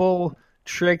impossible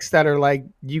tricks that are like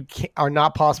are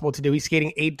not possible to do. He's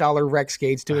skating $8 rec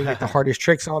skates, doing like the hardest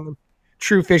tricks on them.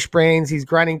 True fish brains. He's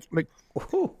grinding.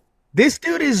 This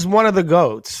dude is one of the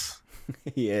GOATs.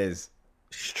 He is.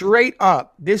 Straight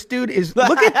up. This dude is.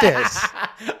 Look at this.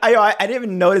 I didn't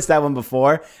even notice that one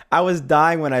before. I was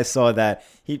dying when I saw that.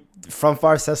 He from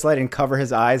far slide and cover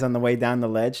his eyes on the way down the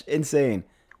ledge. Insane.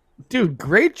 Dude,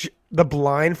 great. The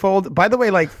blindfold. By the way,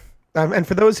 like, and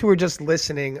for those who are just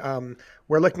listening,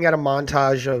 we're looking at a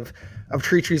montage of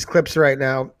Tree's clips right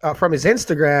now from his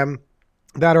Instagram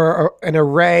that are an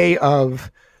array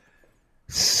of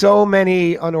so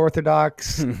many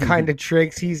unorthodox kind of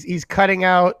tricks. He's cutting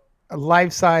out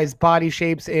life-size body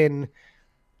shapes in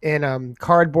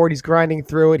cardboard. He's grinding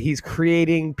through it. He's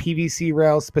creating PVC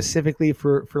rails specifically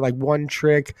for like one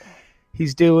trick.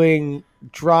 He's doing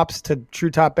drops to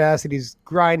true top acid. He's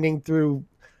grinding through,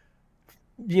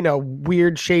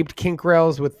 weird shaped kink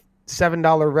rails with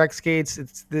 $7 rec skates.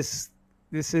 It's this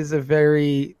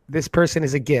person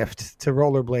is a gift to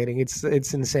rollerblading.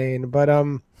 It's insane. But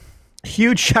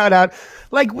huge shout out.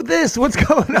 Like with this, what's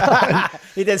going on?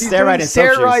 He did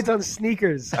steroids on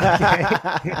sneakers.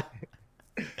 Okay.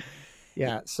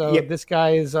 Yeah. So this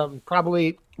guy is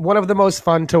probably one of the most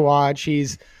fun to watch.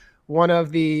 He's one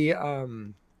of the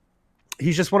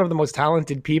he's just one of the most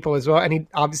talented people as well. And he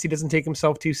obviously doesn't take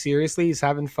himself too seriously. He's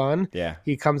having fun. Yeah.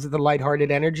 He comes with a lighthearted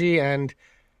energy, and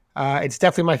it's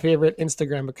definitely my favorite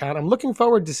Instagram account. I'm looking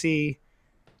forward to see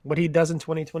what he does in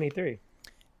 2023.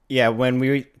 Yeah, when we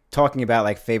were talking about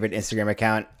like favorite Instagram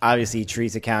account, obviously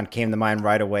Tree's account came to mind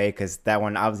right away because that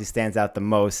one obviously stands out the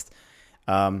most.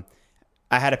 I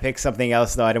had to pick something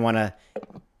else though. I didn't want to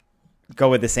go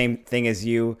with the same thing as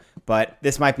you, but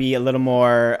this might be a little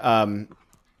more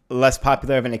less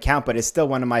popular of an account, but it's still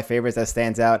one of my favorites that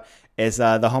stands out. Is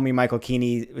the homie Michael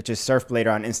Keeney, which is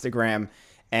Surfblader on Instagram,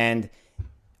 and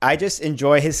I just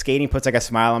enjoy his skating. Puts like a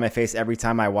smile on my face every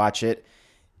time I watch it.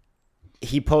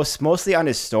 He posts mostly on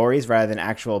his stories rather than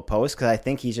actual posts because I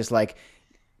think he's just like,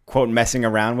 quote, messing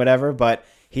around, whatever. But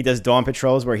he does dawn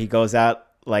patrols where he goes out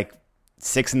like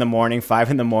 6 a.m,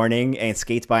 5 a.m, and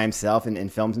skates by himself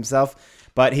and films himself.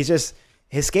 But his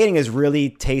skating is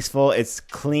really tasteful. It's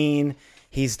clean.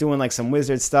 He's doing like some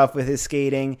wizard stuff with his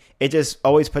skating. It just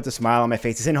always puts a smile on my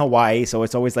face. It's in Hawaii, so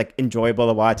it's always like enjoyable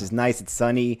to watch. It's nice. It's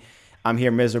sunny. I'm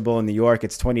here miserable in New York.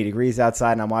 It's 20 degrees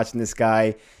outside, and I'm watching this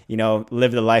guy,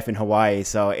 live the life in Hawaii.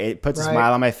 So it puts a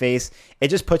smile on my face. It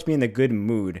just puts me in the good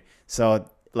mood. So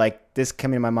like this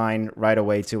came in my mind right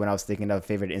away too when I was thinking of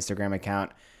favorite Instagram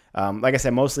account. Like I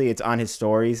said, mostly it's on his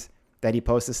stories that he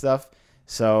posts this stuff.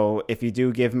 So if you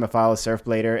do give him a follow,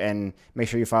 Surfblader, and make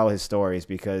sure you follow his stories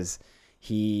because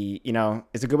he,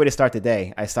 it's a good way to start the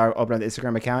day. I open up the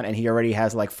Instagram account and he already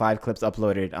has like 5 clips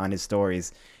uploaded on his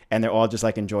stories. And they're all just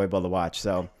like enjoyable to watch.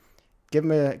 So give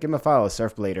him a follow,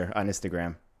 Surfblader on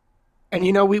Instagram. And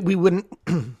we wouldn't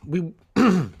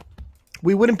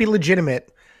we wouldn't be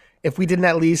legitimate if we didn't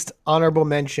at least honorable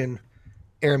mention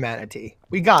Air Manatee.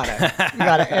 We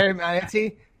gotta Air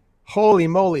Manatee. Holy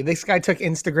moly, this guy took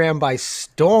Instagram by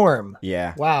storm.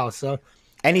 Yeah. Wow. So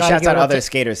and he shouts out other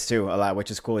skaters too a lot, which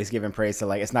is cool. He's giving praise to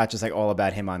like it's not just like all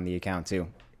about him on the account too.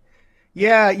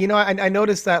 Yeah, I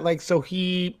noticed that like so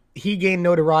he gained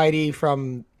notoriety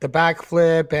from the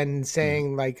backflip and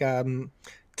saying like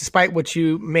despite what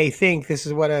you may think, this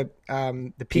is what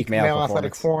the peak male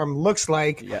athletic form looks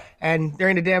like, and there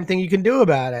ain't a damn thing you can do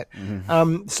about it.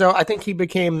 So I think he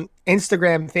became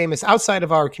Instagram famous outside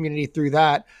of our community through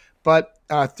that, But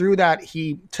through that,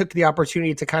 he took the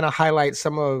opportunity to kind of highlight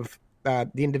some of the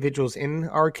individuals in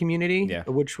our community,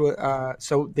 which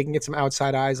so they can get some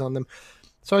outside eyes on them.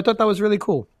 So I thought that was really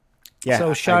cool. Yeah.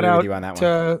 So shout out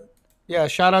to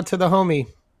the homie,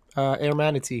 Air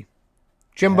Manatee,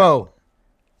 Jimbo.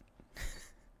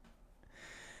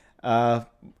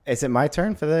 Is it my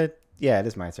turn for the? Yeah, it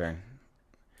is my turn.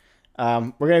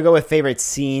 We're gonna go with favorite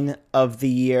scene of the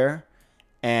year,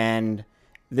 and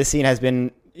this scene has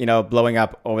been blowing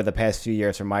up over the past few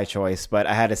years for my choice, but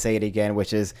I had to say it again,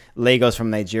 which is Lagos from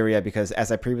Nigeria, because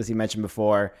as I previously mentioned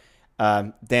before,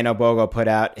 Dan Obogo put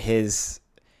out his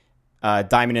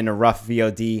Diamond in the Rough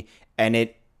VOD, and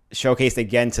it showcased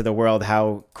again to the world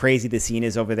how crazy the scene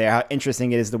is over there, how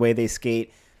interesting it is the way they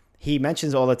skate. He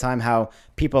mentions all the time how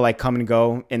people like come and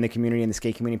go in the community, in the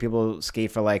skate community. People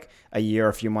skate for like a year or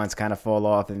a few months, kind of fall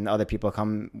off, and other people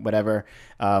come whatever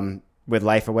with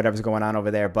life or whatever's going on over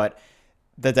there. But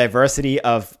the diversity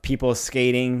of people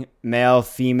skating, male,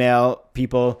 female,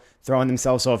 people throwing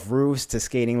themselves off roofs to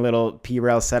skating little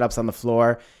P-rail setups on the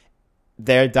floor.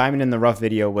 Their Diamond in the Rough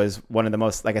video was one of the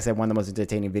most, like I said, one of the most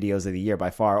entertaining videos of the year by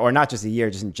far, or not just the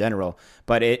year, just in general.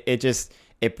 But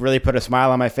it really put a smile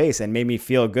on my face and made me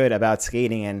feel good about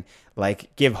skating and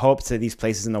like give hope to these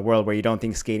places in the world where you don't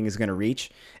think skating is going to reach.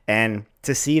 And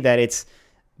to see that it's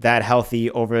that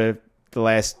healthy over the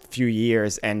last few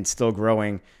years and still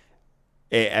growing,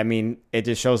 it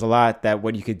just shows a lot that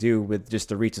what you could do with just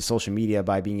the reach of social media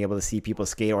by being able to see people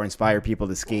skate or inspire people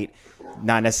to skate,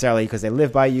 not necessarily because they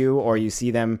live by you or you see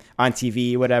them on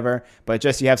TV, whatever, but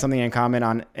just you have something in common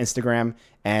on Instagram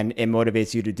and it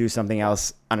motivates you to do something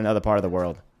else on another part of the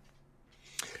world.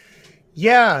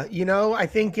 Yeah, I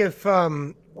think if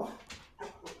man,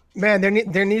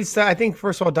 there needs to. I think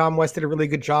first of all, Dom West did a really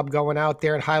good job going out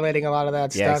there and highlighting a lot of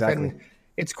that stuff. Exactly. And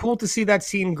it's cool to see that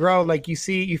scene grow. Like you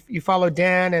see, you follow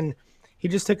Dan, and he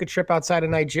just took a trip outside of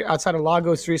Nigeria, outside of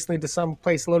Lagos recently, to some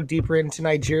place a little deeper into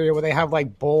Nigeria where they have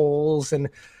like bowls and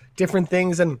different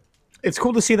things. And it's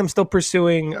cool to see them still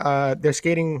pursuing their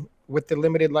skating with the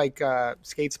limited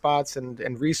skate spots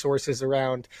and resources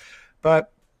around.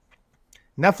 But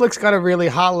Netflix got to really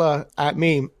holla at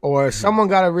me, or someone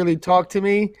got to really talk to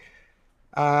me.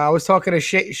 I was talking to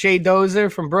Shay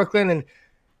Dozer from Brooklyn, and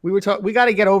we got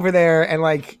to get over there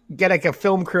and get a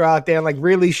film crew out there and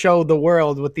really show the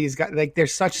world what these guys, they're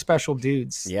such special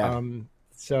dudes. Yeah. And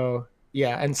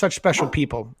such special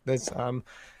people.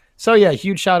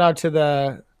 Huge shout out to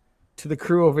the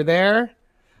crew over there.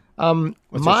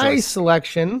 My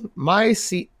selection, my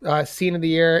scene of the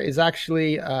year is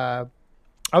actually, I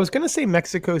was going to say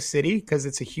Mexico City because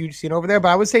it's a huge scene over there, but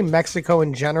I would say Mexico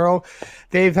in general.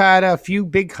 They've had a few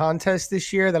big contests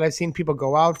this year that I've seen people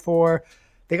go out for.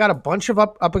 They got a bunch of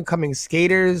up and coming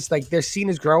skaters. Their scene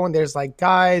is growing. There's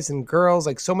guys and girls,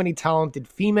 so many talented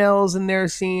females in their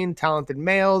scene, talented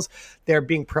males. They're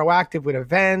being proactive with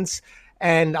events.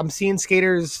 And I'm seeing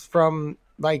skaters from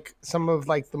some of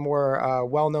the more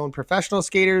well-known professional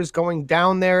skaters going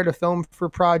down there to film for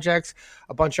projects.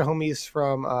 A bunch of homies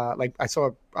from I saw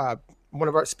one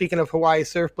of our, speaking of Hawaii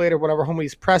Surfblader, one of our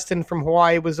homies, Preston from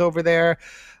Hawaii, was over there.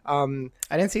 I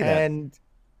didn't see that. And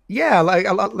yeah,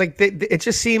 it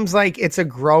just seems like it's a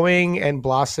growing and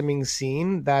blossoming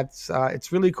scene. That's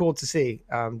it's really cool to see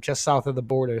just south of the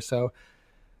border. So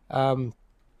that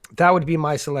would be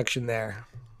my selection there.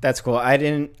 That's cool.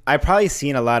 I probably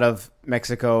seen a lot of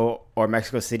Mexico or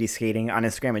Mexico City skating on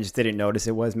Instagram. I just didn't notice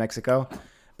it was Mexico.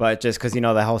 But just because,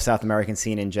 the whole South American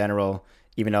scene in general,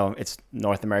 even though it's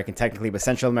North American technically, but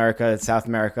Central America, South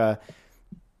America,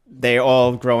 they're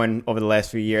all growing over the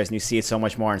last few years. And you see it so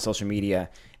much more on social media.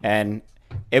 And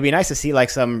it'd be nice to see like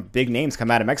some big names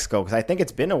come out of Mexico, because I think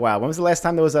it's been a while. When was the last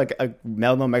time there was like a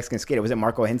well-known Mexican skater? Was it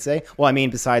Marco Hince? Well, I mean,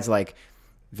 besides like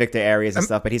Victor Arias and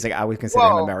stuff, but he's like, I would consider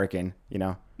him American, you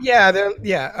know? Yeah,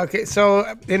 yeah. Okay,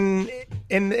 so in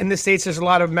the States, there's a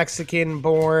lot of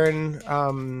Mexican-born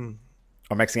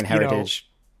or Mexican heritage,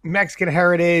 Mexican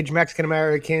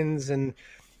Americans, and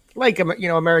like, you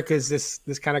know, America is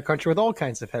this kind of country with all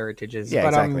kinds of heritages. Yeah, but,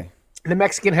 exactly. The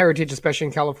Mexican heritage, especially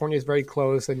in California, is very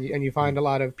close, and you find a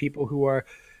lot of people who are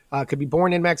could be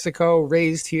born in Mexico,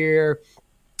 raised here,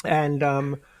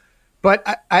 and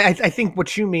but I think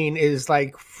what you mean is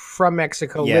like from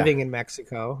Mexico, living in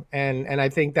Mexico, and I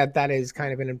think that is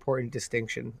kind of an important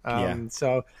distinction.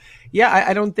 So, yeah,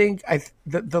 I don't think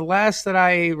the last that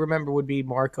I remember would be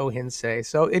Marco Hince.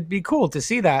 So it'd be cool to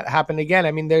see that happen again.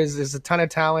 I mean, there's a ton of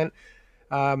talent.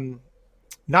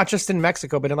 Not just in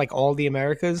Mexico, but in like all the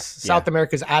Americas. South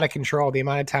America's out of control. The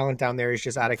amount of talent down there is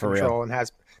just out of control, and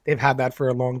they've had that for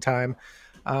a long time.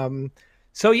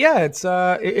 So yeah,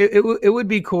 it would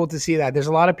be cool to see that. There's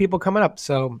a lot of people coming up,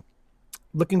 so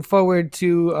looking forward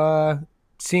to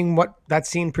seeing what that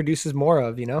scene produces more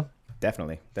of.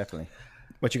 Definitely, definitely.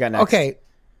 What you got next? Okay,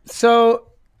 so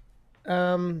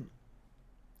I'm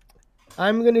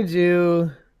gonna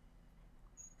do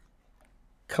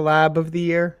collab of the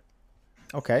year.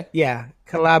 Okay. Yeah,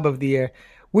 collab of the year,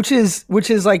 which is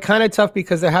like kind of tough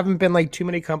because there haven't been like too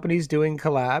many companies doing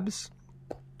collabs.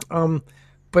 Um,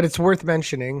 but it's worth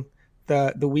mentioning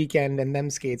the Weekend and Them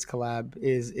Skates collab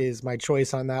is my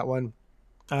choice on that one.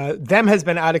 Them has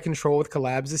been out of control with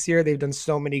collabs this year. They've done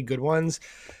so many good ones.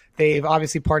 They've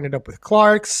obviously partnered up with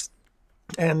Clark's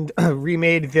and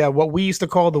remade what we used to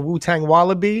call the Wu-Tang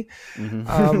Wallaby,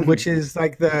 which is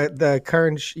like the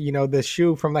current, the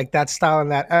shoe from like that style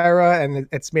and that era, and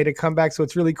it's made a comeback. So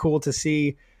it's really cool to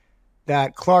see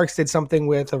that Clark's did something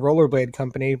with a rollerblade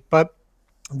company. But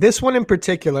this one in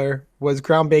particular was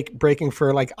groundbreaking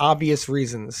for like obvious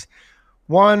reasons.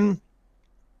 One,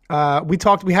 we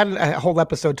had a whole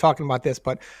episode talking about this,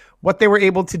 but what they were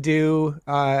able to do,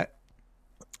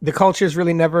 the cultures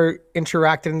really never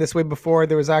interacted in this way before.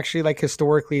 There was actually like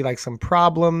historically like some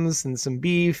problems and some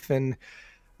beef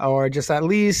or just at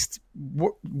least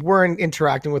weren't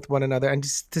interacting with one another. And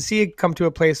just to see it come to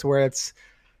a place where it's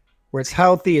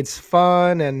healthy, it's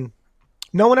fun, and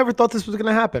no one ever thought this was going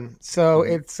to happen. So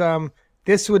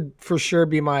this would for sure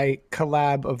be my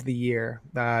collab of the year,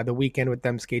 the Weekend with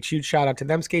Them Skates. Huge shout out to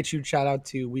Them Skates. Huge shout out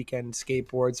to Weekend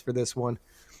Skateboards for this one.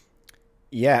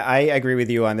 Yeah, I agree with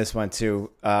you on this one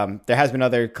too. There has been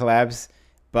other collabs,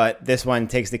 but this one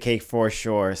takes the cake for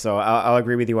sure. So I'll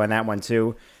agree with you on that one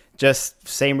too. Just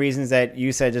same reasons that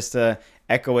you said, just to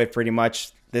echo it pretty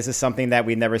much. This is something that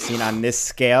we've never seen on this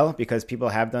scale because people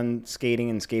have done skating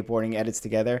and skateboarding edits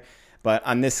together. But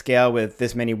on this scale with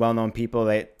this many well-known people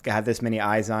that have this many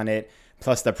eyes on it,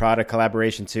 plus the product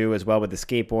collaboration too, as well with the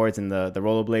skateboards and the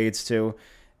rollerblades too,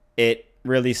 it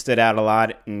really stood out a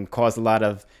lot and caused a lot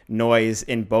of noise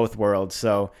in both worlds.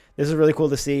 So this is really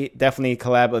cool to see. Definitely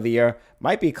collab of the year.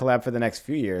 Might be collab for the next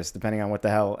few years, depending on what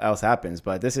the hell else happens.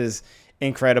 But this is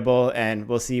incredible, and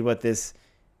we'll see what the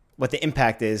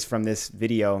impact is from this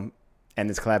video and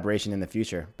this collaboration in the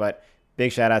future. But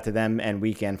big shout out to them and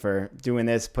Weekend for doing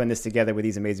this, putting this together with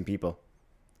these amazing people.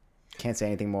 Can't say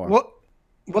anything more.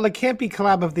 Well, it can't be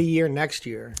collab of the year next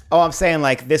year. Oh, I'm saying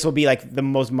like this will be like the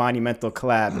most monumental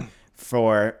collab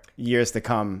for years to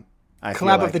come.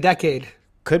 Collab of the decade.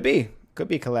 Could be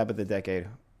collab of the decade.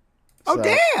 Oh,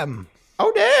 damn.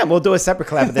 We'll do a separate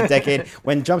collab of the decade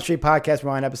when Jump Street Podcast,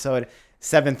 we're on episode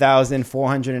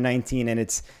 7,419 and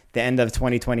it's the end of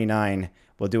 2029.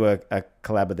 We'll do a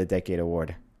collab of the decade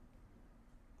award.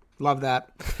 Love that.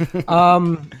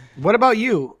 What about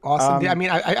you, Austin? I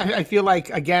mean, I feel like,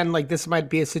 again, like this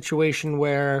might be a situation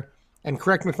where, and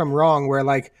correct me if I'm wrong, where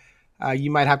like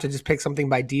you might have to just pick something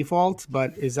by default,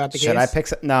 but is that the case? Should I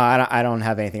pick? No, I don't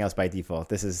have anything else by default.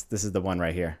 This is the one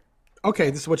right here. Okay,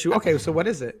 this is what you. Okay, so what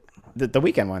is it? The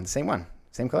Weekend one, same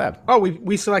collab. Oh,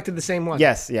 we selected the same one.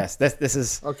 Yes. This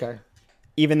is okay.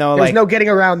 Even though there was no getting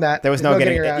around that. There was no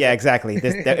getting around. Yeah, exactly.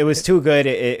 It was too good.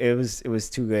 It was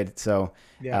too good. So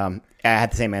I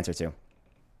had the same answer too.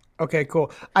 Okay,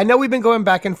 cool. I know we've been going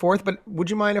back and forth, but would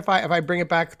you mind if I bring it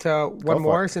back to one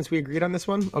more since we agreed on this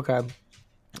one? Okay.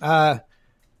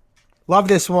 Love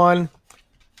this one.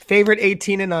 Favorite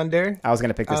 18 and under. I was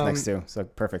gonna pick this next too, so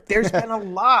perfect. There's been a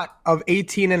lot of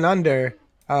 18 and under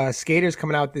skaters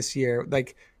coming out this year.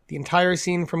 Like the entire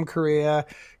scene from Korea.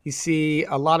 You see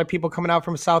a lot of people coming out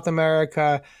from South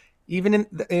America. Even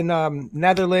in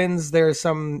Netherlands, there's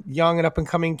some young and up and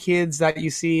coming kids that you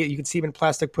see. You can see them in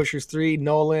Plastic Pushers 3,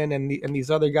 Nolan, and these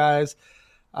other guys.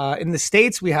 In the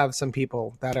States, we have some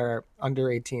people that are under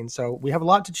 18. So we have a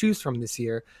lot to choose from this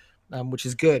year, which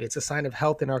is good. It's a sign of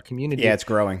health in our community. Yeah, it's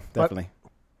growing, definitely.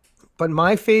 But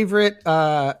my favorite,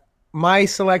 my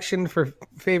selection for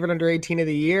favorite under 18 of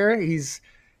the year, he's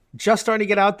just starting to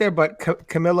get out there, but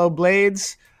Camilo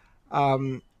Blades.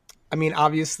 I mean,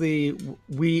 obviously,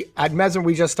 we at Mesmer,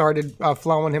 we just started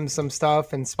flowing him some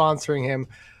stuff and sponsoring him.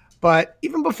 But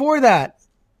even before that,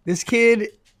 this kid,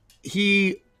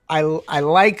 I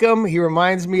like him. He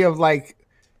reminds me of like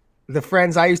the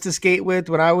friends I used to skate with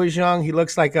when I was young. He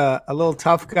looks like a little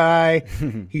tough guy.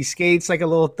 He skates like a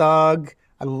little thug.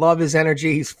 I love his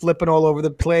energy. He's flipping all over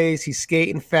the place. He's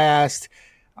skating fast.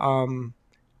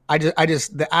 I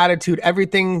just the attitude,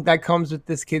 everything that comes with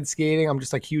this kid skating, I'm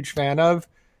just like huge fan of.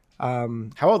 How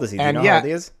old is he? Do you know how old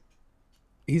he is?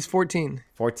 He's 14.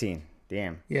 14.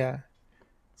 Damn. Yeah.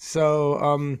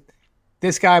 So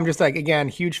this guy, I'm just like, again,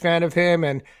 huge fan of him,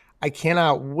 and I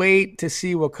cannot wait to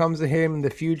see what comes of him in the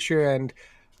future. And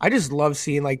I just love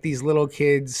seeing like these little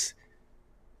kids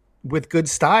with good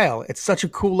style. It's such a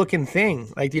cool looking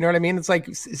thing. Like, do you know what I mean? It's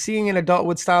like seeing an adult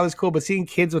with style is cool, but seeing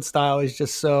kids with style is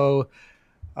just so,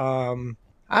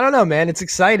 I don't know, man. It's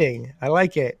exciting. I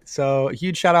like it. So a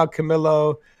huge shout out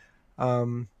Camilo.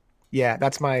 Yeah,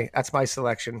 that's my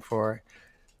selection for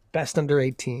best under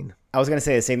 18. I was gonna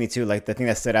say the same thing too. Like the thing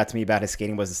that stood out to me about his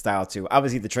skating was the style too.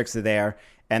 Obviously the tricks are there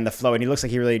and the flow, and he looks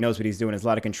like he really knows what he's doing. There's a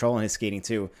lot of control in his skating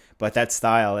too. But that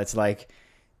style, it's like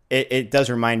it does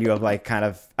remind you of like kind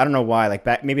of, I don't know why, like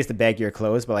back, maybe it's the baggier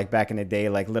clothes, but like back in the day,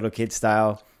 like little kid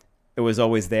style, it was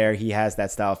always there. He has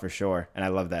that style for sure, and I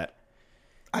love that.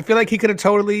 I feel like he could have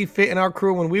totally fit in our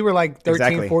crew when we were like 13,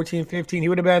 Exactly. 14, 15. He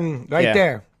would have been right Yeah.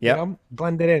 there. Yep. You know,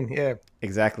 blended in. Yeah.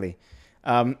 Exactly.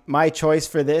 My choice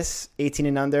for this 18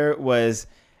 and under was,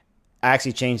 I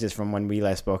actually changed this from when we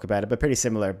last spoke about it, but pretty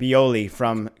similar. Bioli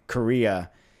from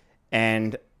Korea.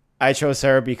 And I chose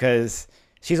her because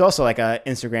she's also like a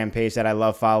Instagram page that I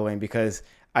love following, because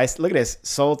I look at this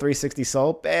Seoul 360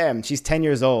 Seoul. Bam. She's 10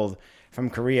 years old from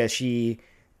Korea.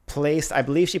 I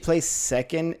believe she placed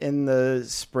second in the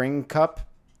Spring Cup,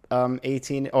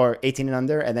 18 and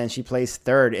under. And then she placed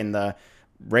third in the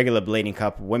regular Blading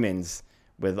Cup women's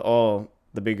with all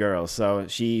the big girls. So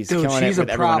she's killing it with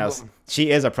everyone else.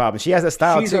 She is a problem. She has a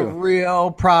style too. She's a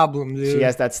real problem, dude. She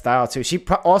has that style too.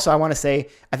 Also, I want to say,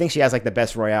 I think she has like the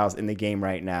best royales in the game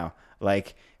right now.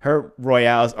 Like her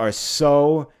royales are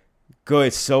so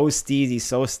good, so steezy,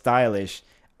 so stylish.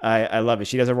 I love it.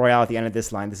 She does a royale at the end of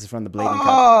this line. This is from the Blading Cup.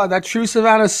 Oh, that true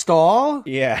Savannah Stall.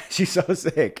 Yeah, she's so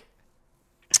sick.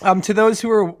 To those who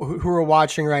are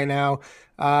watching right now,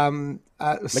 sorry,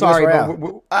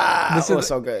 but This is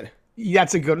so good. yeah,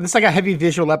 it's a good. It's like a heavy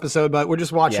visual episode, but we're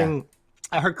just watching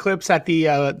her clips at the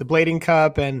Blading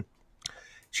Cup, and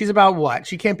she's about what?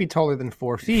 She can't be taller than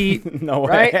 4 feet. No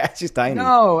way. Right? She's tiny.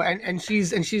 No, and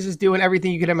she's just doing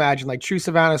everything you could imagine, like true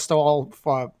Savannah Stall,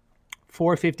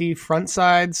 450 front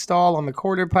side stall on the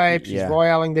quarter pipe. She's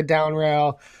royaling the down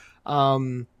rail.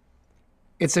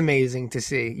 It's amazing to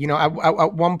see. You know,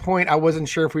 at one point I wasn't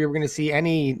sure if we were going to see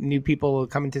any new people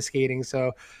come into skating.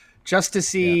 So just to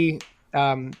see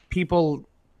people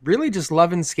really just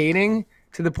loving skating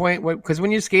to the point where, because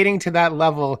when you're skating to that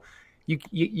level,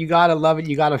 you gotta love it,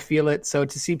 you gotta feel it. So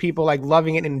to see people like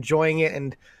loving it and enjoying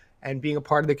it and being a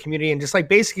part of the community and just like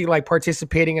basically like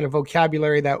participating in a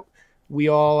vocabulary that we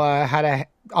all had to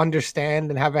understand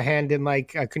and have a hand in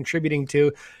like contributing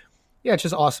to. Yeah, it's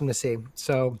just awesome to see.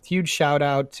 So huge shout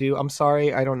out to, I'm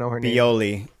sorry, I don't know her name.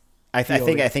 Bioli. I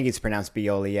think it's pronounced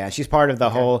Bioli. Yeah, she's part of the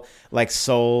whole like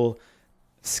Seoul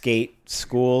skate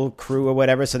school crew or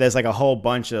whatever. So there's like a whole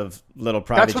bunch of little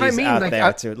prodigies out like,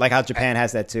 there too. Like how Japan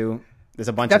has that too. There's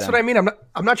a bunch. That's of them. what I mean.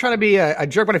 I'm not trying to be a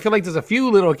jerk, but I feel like there's a few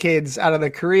little kids out of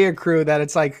the Korea crew that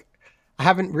it's like I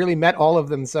haven't really met all of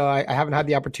them, so I haven't had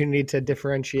the opportunity to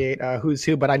differentiate who's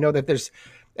who. But I know that there's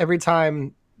every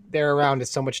time they're around,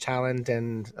 it's so much talent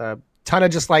and a ton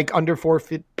of just like under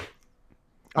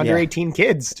 18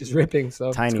 kids just ripping.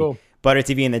 So tiny. It's cool. Butter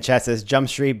TV in the chat says Jump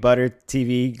Street Butter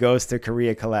TV goes to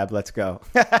Korea collab. Let's go.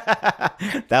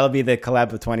 That'll be the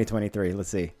collab of 2023. Let's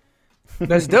see.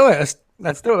 Let's do it.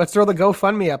 Let's do it. Let's throw the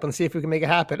GoFundMe up and see if we can make it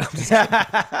happen. I'm just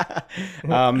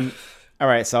all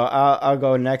right, so I'll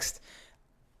go next.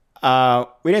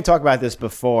 We didn't talk about this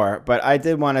before, but I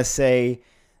did want to say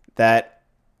that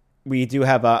we do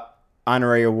have a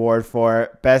honorary award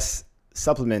for best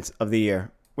supplements of the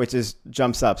year, which is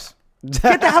Jump Subs.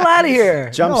 Get the hell out of here.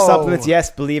 Jump Supplements,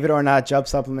 yes, believe it or not, Jump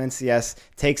Supplements, yes,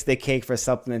 takes the cake for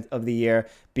supplement of the year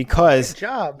because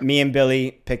me and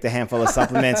Billy picked a handful of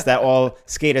supplements that all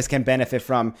skaters can benefit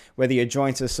from. Whether your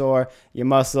joints are sore, your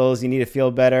muscles, you need to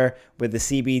feel better. With the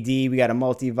CBD, we got a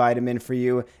multivitamin for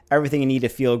you. Everything you need to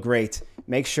feel great.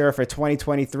 Make sure for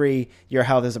 2023, your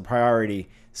health is a priority.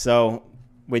 So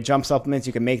with Jump Supplements,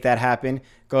 you can make that happen.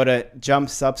 Go to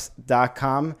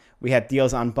jumpsups.com. We have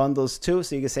deals on bundles too,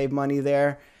 so you can save money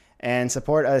there and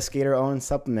support a skater-owned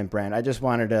supplement brand. I just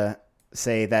wanted to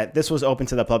say that this was open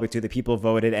to the public too. The people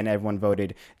voted, and everyone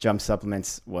voted Jump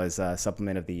Supplements was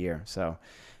supplement of the year. So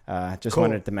just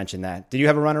wanted to mention that. Did you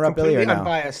have a runner-up, Billy, or no?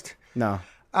 Unbiased. No.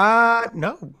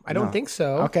 No, I don't think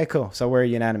so. Okay, cool. So we're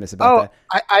unanimous about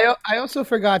that. I also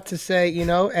forgot to say, you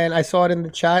know, and I saw it in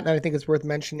the chat, and I think it's worth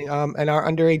mentioning. And our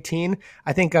under 18,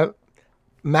 I think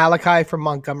Malachi from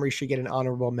Montgomery should get an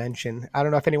honorable mention. I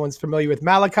don't know if anyone's familiar with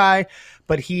Malachi,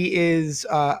 but he is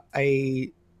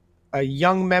a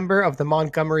young member of the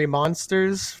Montgomery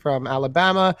Monsters from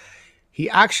Alabama. He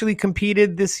actually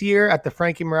competed this year at the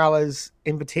Frankie Morales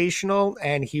Invitational,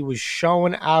 and he was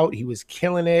showing out. He was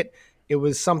killing it. It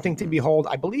was something to behold.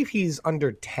 I believe he's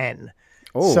under 10.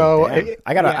 Oh, So damn.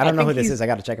 I don't know who this he's- is. I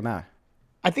got to check him out.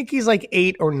 I think he's like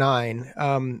 8 or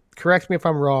 9. Correct me if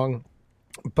I'm wrong,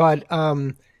 but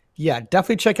yeah,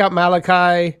 definitely check out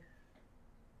Malachi.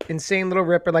 Insane little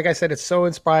ripper. Like I said, it's so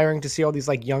inspiring to see all these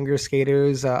like younger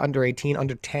skaters, under 18,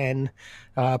 under 10,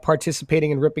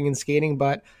 participating in ripping and skating.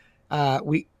 But I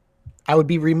would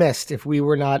be remiss if we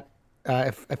were not,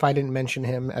 if I didn't mention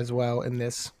him as well in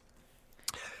this.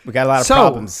 We got a lot of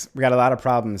problems. We got a lot of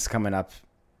problems coming up.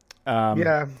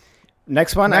 Yeah,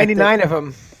 Next one, 99 of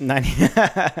them. 90.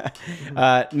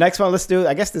 Next one, let's do.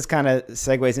 I guess this kind of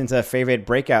segues into favorite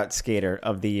breakout skater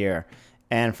of the year.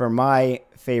 And for my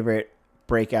favorite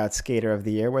breakout skater of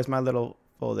the year, where's my little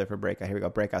folder for breakout? Here we go,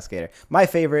 breakout skater. My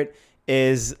favorite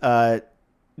is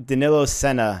Danilo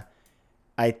Senna.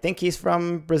 I think he's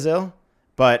from Brazil,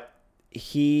 but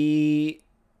he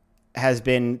has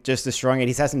been just destroying it.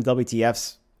 He's had some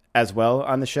WTFs as well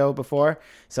on the show before.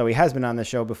 So he has been on the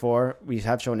show before. We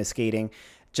have shown his skating.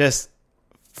 Just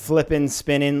flipping,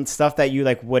 spinning, stuff that you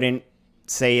like wouldn't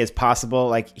say is possible.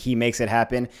 Like he makes it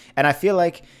happen. And I feel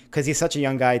like because he's such a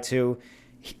young guy too,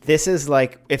 this is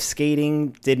like if skating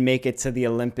did make it to the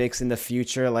Olympics in the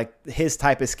future, like his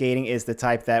type of skating is the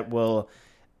type that will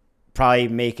probably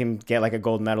make him get like a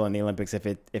gold medal in the Olympics if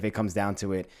it comes down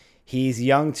to it. He's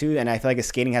young too, and I feel like his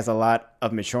skating has a lot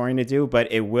of maturing to do, but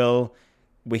it will.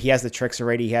 He has the tricks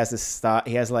already. He has the style.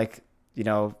 He has like, you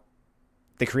know,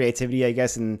 the creativity, I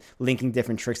guess, and linking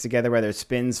different tricks together, whether it's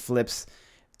spins, flips,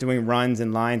 doing runs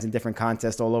and lines in different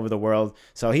contests all over the world.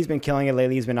 So he's been killing it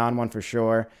lately. He's been on one for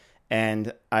sure.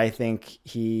 And I think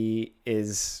he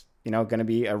is, you know, going to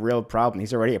be a real problem.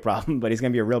 He's already a problem, but he's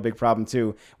going to be a real big problem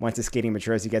too once his skating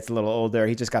matures. He gets a little older.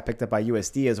 He just got picked up by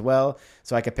USD as well.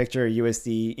 So I could picture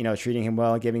USD, you know, treating him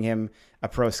well, giving him a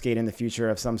pro skate in the future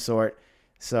of some sort.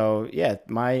 So yeah,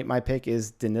 my pick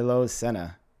is Danilo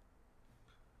Senna.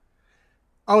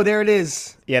 Oh, there it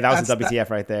is. Yeah, that was a WTF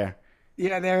right there.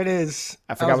 Yeah, there it is.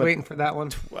 I forgot. I was waiting for that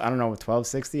one. I don't know,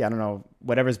 1260. I don't know,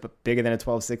 whatever's bigger than a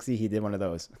 1260. He did one of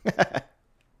those.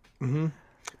 Mm-hmm.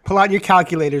 Pull out your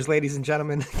calculators, ladies and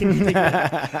gentlemen. Can you take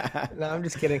that? No, I'm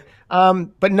just kidding.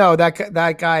 But no,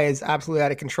 that guy is absolutely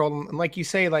out of control. And like you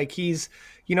say, like he's,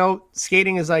 you know,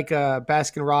 skating is like a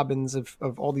Baskin Robbins of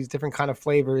all these different kind of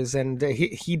flavors, and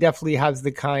he definitely has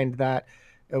the kind that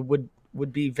would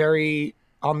be very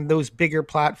on those bigger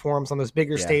platforms, on those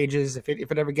bigger stages. If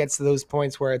it ever gets to those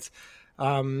points where it's,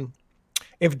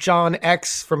 if John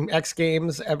X from X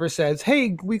Games ever says,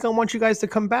 "Hey, we want you guys to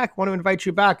come back, want to invite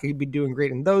you back," he'd be doing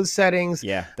great in those settings.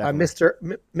 Yeah,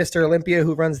 definitely. Mr. Olympia,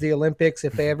 who runs the Olympics,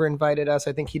 if they ever invited us,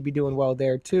 I think he'd be doing well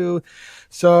there too.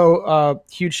 So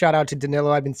huge shout out to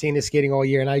Danilo. I've been seeing his skating all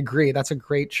year, and I agree. That's a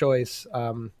great choice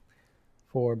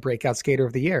for Breakout Skater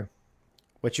of the Year.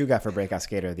 What you got for Breakout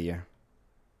Skater of the Year?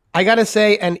 I got to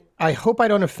say, and I hope I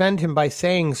don't offend him by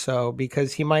saying so,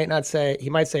 because he might say,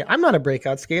 I'm not a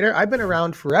breakout skater. I've been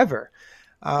around forever,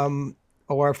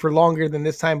 or for longer than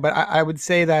this time. But I would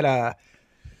say that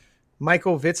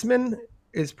Michael Witzman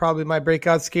is probably my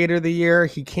breakout skater of the year.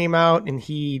 He came out and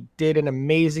he did an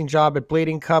amazing job at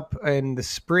Blading Cup in the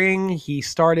spring. He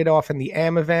started off in the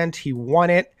AM event. He won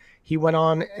it. He went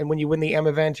on, and when you win the AM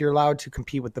event, you're allowed to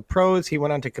compete with the pros. He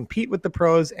went on to compete with the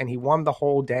pros, and he won the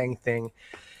whole dang thing.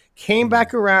 Came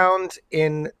back around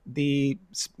in the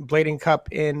Blading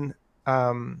Cup in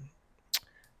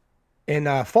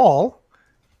fall,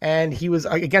 and he was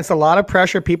against a lot of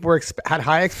pressure. People had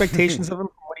high expectations of him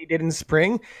from what he did in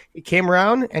spring. He came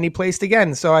around and he placed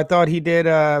again. So I thought he did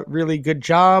a really good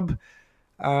job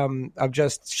of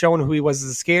just showing who he was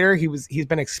as a skater. He's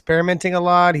been experimenting a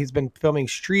lot. He's been filming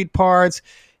street parts.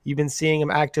 You've been seeing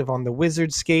him active on the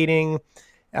Wizard skating.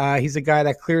 He's a guy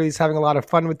that clearly is having a lot of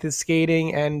fun with his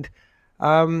skating, and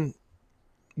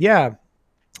yeah.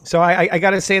 So I got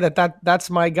to say that's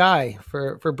my guy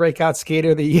for Breakout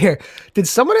Skater of the Year. Did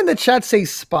someone in the chat say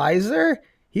Spicer?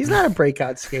 He's not a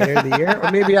Breakout Skater of the Year,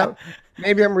 or maybe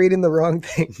I'm reading the wrong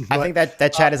thing. But, I think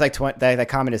that chat is like that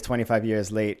comment is 25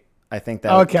 years late. I think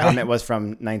that comment was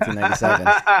from 1997.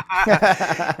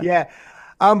 Yeah,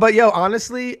 but yo,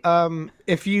 honestly,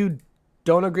 if you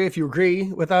don't agree, if you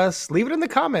agree with us, leave it in the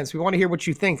comments. We want to hear what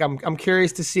you think. I'm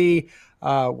curious to see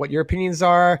what your opinions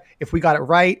are. If we got it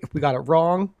right, if we got it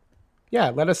wrong,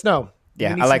 yeah, let us know.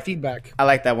 Yeah, I like feedback. I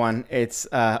like that one. It's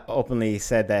openly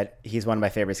said that he's one of my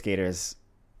favorite skaters.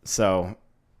 So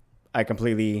I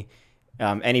completely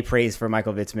any praise for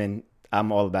Michael Witzman,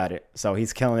 I'm all about it. So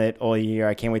he's killing it all year.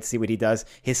 I can't wait to see what he does.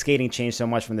 His skating changed so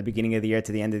much from the beginning of the year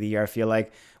to the end of the year, I feel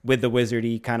like, with the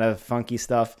wizardy kind of funky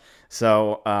stuff.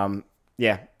 So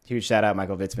yeah, huge shout out,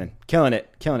 Michael Witzman. Killing it,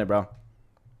 bro.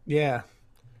 Yeah.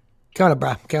 Killing it,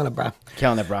 bro. Killing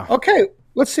it, bro. Okay.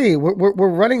 Let's see. We're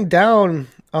running down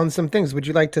on some things. Would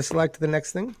you like to select the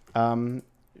next thing?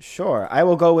 Sure. I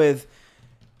will go with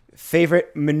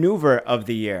favorite maneuver of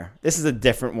the year. This is a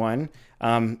different one.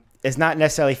 It's not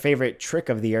necessarily favorite trick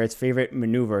of the year. It's favorite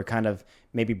maneuver, kind of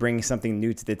maybe bringing something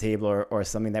new to the table or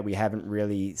something that we haven't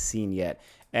really seen yet.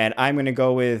 And I'm going to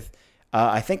go with,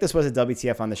 I think this was a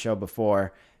WTF on the show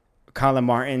before, Colin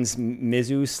Martin's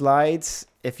Mizu slides,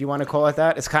 if you want to call it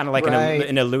that. It's kind of like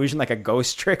an illusion, like a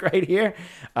ghost trick right here.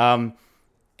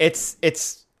 It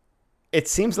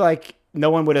seems like no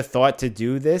one would have thought to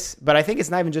do this, but I think it's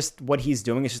not even just what he's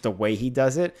doing; it's just the way he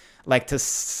does it. Like to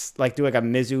do like a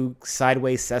Mizu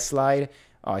sideways set slide.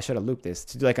 Oh, I should have looped this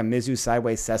to do like a Mizu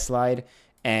sideways set slide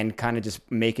and kind of just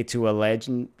make it to a ledge.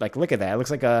 And like, look at that! It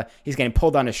looks like he's getting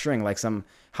pulled on a string, like some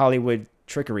Hollywood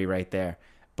trickery right there.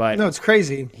 But no, it's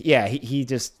crazy. Yeah, he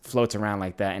just floats around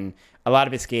like that, and a lot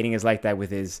of his skating is like that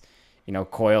with his,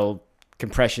 coil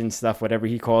compression stuff, whatever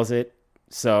he calls it.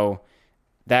 So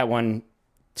that one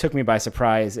took me by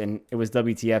surprise, and it was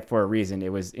WTF for a reason.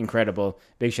 It was incredible.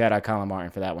 Big shout out Colin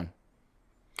Martin for that one.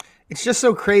 It's just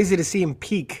so crazy to see him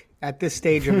peak at this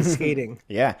stage of his skating.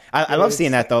 Yeah, I love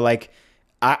seeing that though. Like,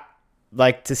 I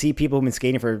like to see people who've been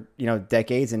skating for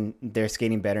decades and they're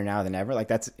skating better now than ever. Like,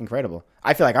 that's incredible.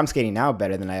 I feel like I'm skating now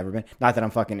better than I ever been. Not that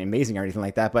I'm fucking amazing or anything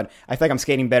like that, but I feel like I'm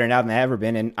skating better now than I ever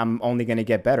been, and I'm only going to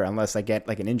get better unless I get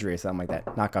like an injury or something like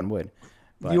that. Knock on wood.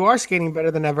 But you are skating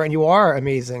better than ever, and you are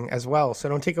amazing as well. So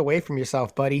don't take away from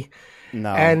yourself, buddy.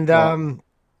 No. And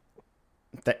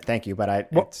thank you,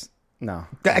 but no.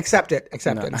 Accept it.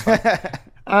 Accept it. It's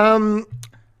fine.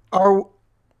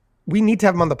 We need to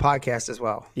have him on the podcast as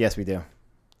well. Yes, we do.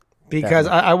 Because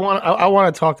I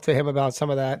want to talk to him about some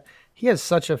of that. He has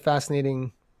such a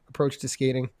fascinating approach to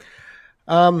skating.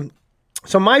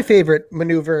 So my favorite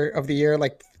maneuver of the year,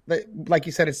 like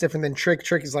you said, it's different than trick.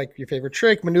 Trick is like your favorite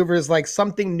trick. Maneuver is like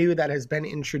something new that has been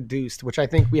introduced, which I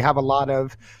think we have a lot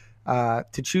of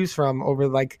to choose from over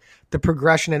like the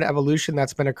progression and evolution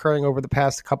that's been occurring over the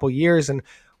past couple years, and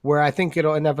where I think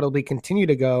it'll inevitably continue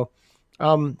to go.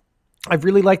 I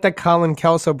really like that Colin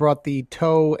Kelso brought the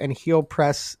toe and heel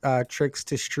press tricks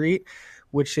to street,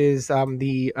 which is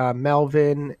the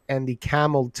Melvin and the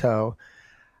camel toe.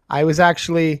 I was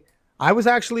actually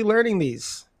learning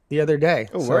these the other day.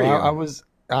 Oh, were you?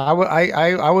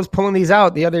 I was pulling these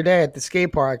out the other day at the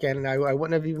skate park, and I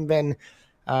wouldn't have even been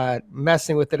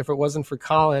messing with it if it wasn't for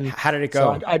Colin. How did it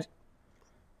go? So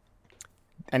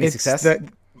Any success?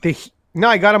 No,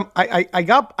 I got him.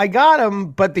 I got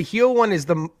him, but the heel one is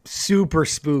the super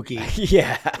spooky.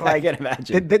 Yeah, I can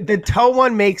imagine. The toe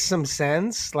one makes some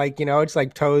sense. Like, it's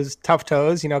like tough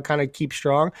toes, kind of keep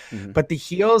strong. Mm-hmm. But the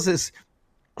heels is,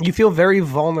 you feel very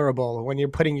vulnerable when you're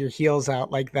putting your heels out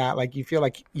like that. Like you feel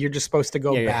like you're just supposed to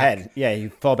go back. Your head. Yeah, you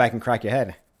fall back and crack your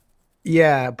head.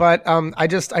 Yeah, but I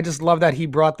just love that he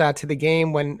brought that to the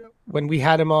game when we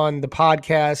had him on the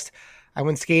podcast. I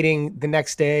went skating the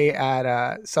next day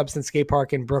at Substance Skate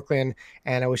Park in Brooklyn,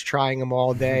 and I was trying them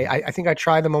all day. I think I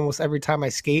try them almost every time I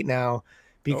skate now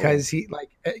because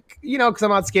because I'm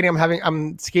not skating.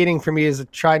 I'm skating for me is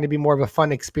trying to be more of a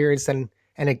fun experience than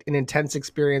an intense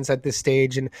experience at this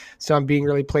stage. And so I'm being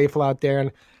really playful out there.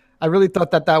 And I really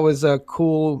thought that was a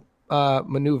cool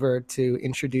maneuver to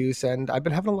introduce, and I've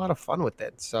been having a lot of fun with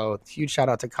it. So huge shout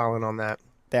out to Colin on that.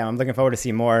 Damn, I'm looking forward to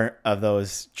see more of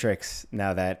those tricks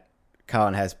now that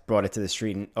Colin has brought it to the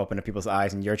street and opened up people's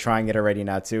eyes, and you're trying it already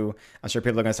now too. I'm sure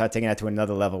people are going to start taking that to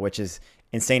another level, which is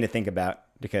insane to think about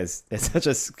because it's such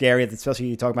a scary, especially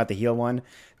you talk about the heel one,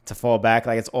 to fall back.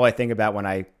 Like, it's all I think about when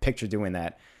I picture doing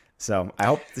that. So I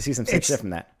hope to see some sick shit from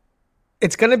that.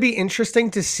 It's going to be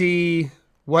interesting to see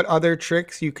what other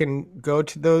tricks you can go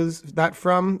to that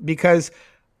from, because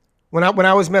when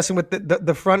I was messing with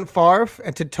the front farf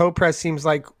and to toe press seems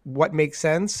like what makes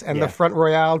sense, and the front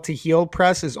royale to heel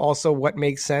press is also what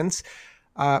makes sense.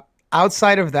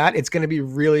 Outside of that, it's going to be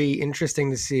really interesting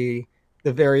to see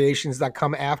the variations that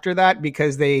come after that,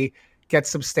 because they get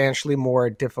substantially more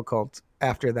difficult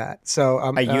after that. So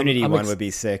a Unity one would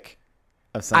be sick.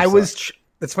 Of some sort.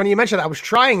 It's funny you mentioned that. I was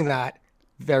trying that.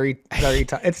 Very, very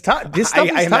tough. It's tough. This stuff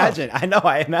is tough. Imagine. I know.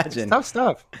 I imagine. It's tough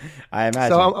stuff. I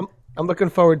imagine. So I'm looking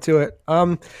forward to it.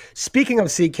 Speaking of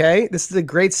CK, this is a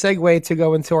great segue to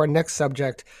go into our next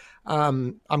subject.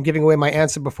 I'm giving away my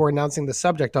answer before announcing the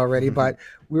subject already, but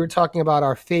we were talking about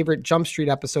our favorite Jump Street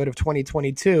episode of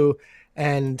 2022,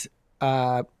 and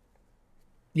I'm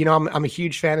a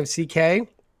huge fan of CK.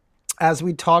 As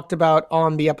we talked about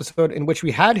on the episode in which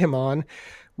we had him on,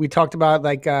 we talked about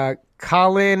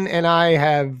Colin and I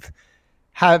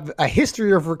have a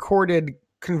history of recorded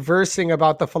conversing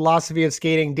about the philosophy of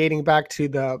skating, dating back to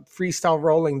the freestyle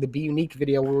rolling, the Be Unique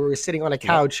video, where we were sitting on a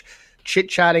couch, chit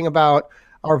chatting about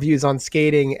our views on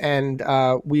skating, and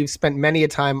we've spent many a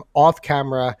time off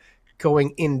camera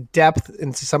going in depth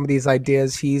into some of these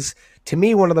ideas. He's, to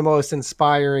me, one of the most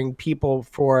inspiring people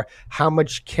for how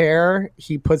much care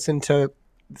he puts into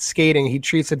skating. He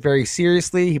treats it very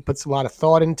seriously. He puts a lot of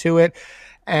thought into it,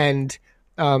 and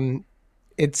you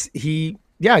could see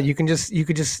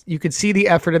the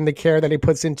effort and the care that he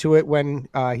puts into it when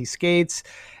he skates.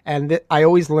 And I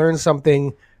always learn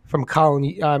something from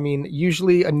Colin. I mean,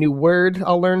 usually a new word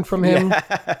I'll learn from him.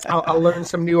 Yeah. I'll learn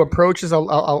some new approaches.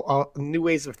 I'll new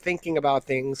ways of thinking about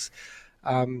things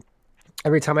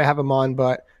every time I have him on.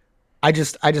 But I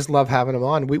just love having him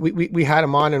on. We had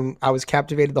him on, and I was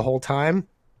captivated the whole time.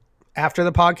 After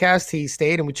the podcast, he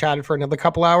stayed and we chatted for another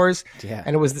couple hours. Yeah.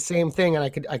 And it was the same thing, and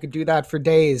I could do that for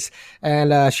days.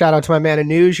 And shout out to my man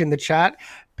Anuj in the chat.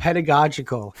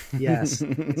 Pedagogical. Yes.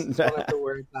 This is one of the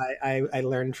words I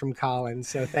learned from Colin.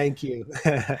 So thank you.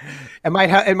 It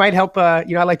might help. I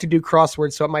like to do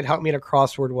crosswords, so it might help me in a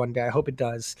crossword one day. I hope it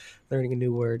does. Learning a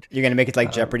new word. You're going to make it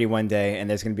like Jeopardy one day, and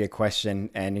there's going to be a question,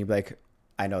 and you'll be like,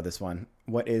 I know this one.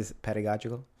 What is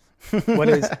pedagogical? What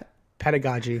is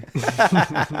pedagogy?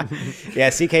 Yeah,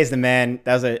 CK is the man.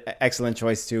 That was an excellent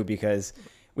choice, too, because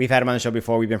we've had him on the show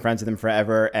before. We've been friends with him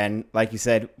forever. And like you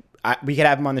said, we could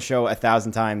have him on the show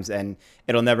 1,000 times and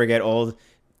it'll never get old.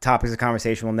 Topics of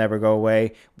conversation will never go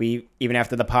away. Even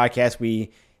after the podcast,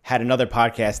 we had another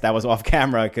podcast that was off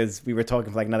camera because we were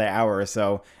talking for like another hour or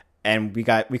so, and we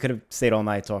could have stayed all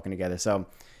night talking together. So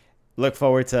look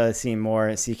forward to seeing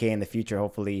more CK in the future,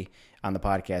 hopefully on the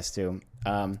podcast too.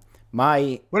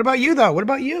 What about you though? What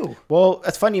about you? Well,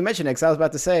 it's funny you mentioned it because I was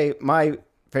about to say my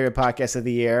favorite podcast of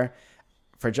the year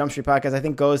for Jump Street Podcast, I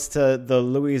think, goes to the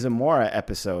Louis Zamora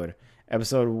episode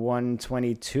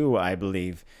 122, I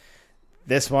believe.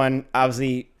 This one,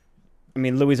 obviously, I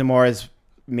mean, Louis Zamora is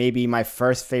maybe my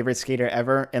first favorite skater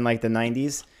ever in like the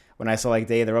 90s. When I saw like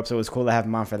Day of the Ropes, it was cool to have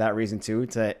him on for that reason too,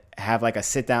 to have like a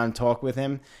sit down talk with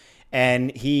him.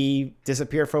 And he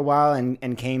disappeared for a while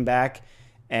and came back,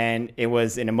 and it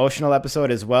was an emotional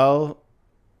episode as well.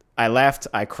 I laughed,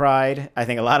 I cried. I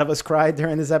think a lot of us cried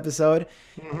during this episode.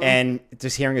 Mm-hmm. And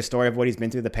just hearing a story of what he's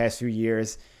been through the past few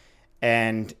years,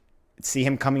 and see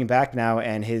him coming back now,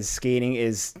 and his skating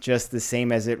is just the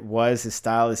same as it was. His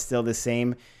style is still the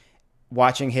same.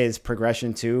 Watching his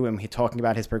progression too, and he talking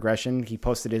about his progression. He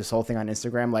posted his whole thing on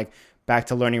Instagram, like back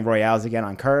to learning royales again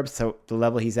on curbs, so the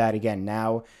level he's at again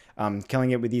now,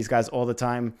 killing it with these guys all the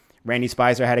time. Randy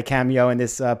Spicer had a cameo in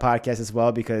this podcast as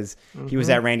well, because he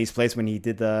was at Randy's place when he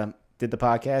did the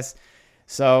podcast.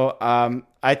 So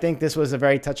I think this was a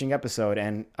very touching episode,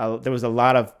 and there was a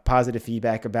lot of positive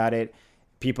feedback about it.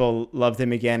 People loved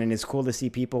him again, and it's cool to see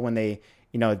people when they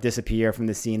disappear from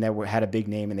the scene that had a big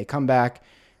name and they come back,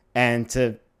 and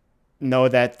to know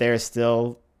that they're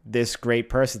still this great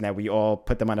person that we all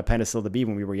put them on a pedestal to be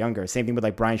when we were younger. Same thing with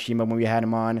like Brian Shima when we had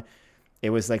him on. It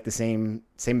was like the same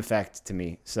effect to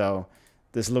me. So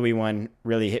this Louis one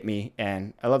really hit me,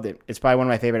 and I loved it. It's probably one of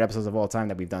my favorite episodes of all time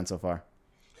that we've done so far.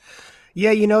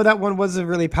 Yeah, that one was a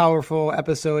really powerful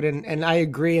episode, and I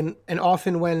agree. And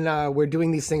often when we're doing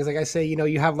these things, like I say,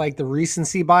 you have like the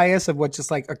recency bias of what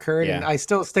just like occurred, and I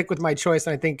still stick with my choice.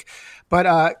 And I think,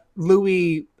 but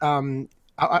Louis,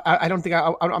 I don't think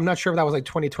I'm not sure if that was like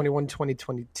 2021,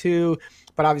 2022,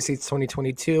 but obviously it's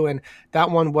 2022, and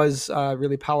that one was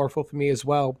really powerful for me as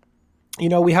well.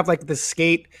 We have like the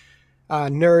skate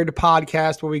nerd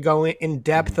podcast where we go in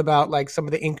depth about like some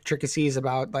of the intricacies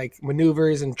about like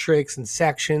maneuvers and tricks and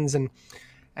sections,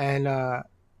 and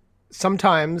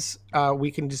sometimes we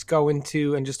can just go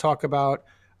into and just talk about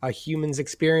a human's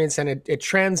experience, and it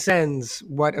transcends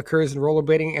what occurs in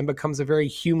rollerblading and becomes a very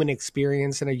human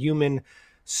experience and a human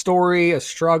story, a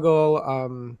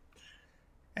struggle,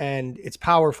 and it's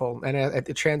powerful, and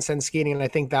it transcends skating. And I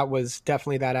think that was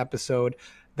definitely that episode.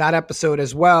 That episode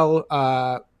as well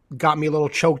got me a little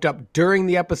choked up during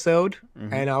the episode,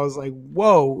 and I was like,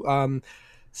 whoa.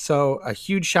 So a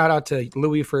huge shout out to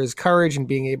Louis for his courage and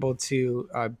being able to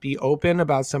be open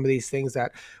about some of these things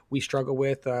that we struggle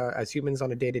with as humans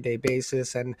on a day-to-day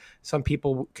basis, and some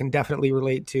people can definitely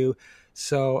relate to.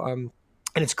 So, and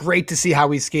it's great to see how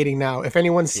he's skating now. If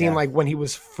anyone's seen like when he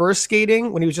was first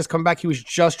skating, when he was just coming back, he was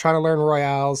just trying to learn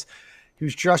royales. He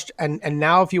was just, and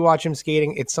now if you watch him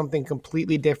skating, it's something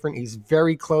completely different. He's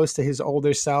very close to his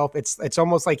older self. It's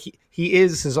almost like he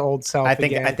is his old self. I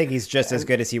think he's just as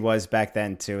good as he was back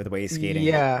then too, the way he's skating.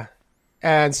 Yeah,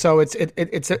 and so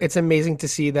it's amazing to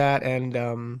see that, and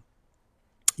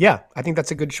I think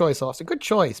that's a good choice. Also, good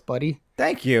choice, buddy.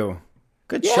 Thank you.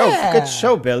 Good Yeah. show. Good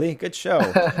show, Billy. Good show.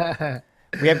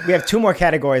 We have two more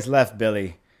categories left,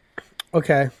 Billy.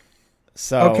 Okay.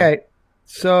 So Okay.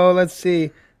 So let's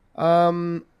see.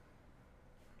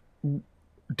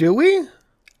 Do we?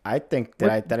 I think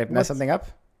What- did I mess what's- something up?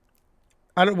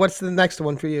 I don't. What's the next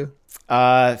one for you?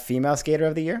 Female skater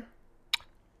of the year.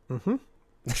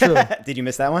 True. Did you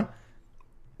miss that one?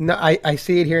 No, I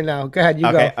see it here now. Go ahead. You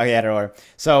Okay, go. okay, out of order.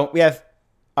 So we have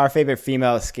our favorite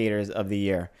female skaters of the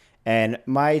year, and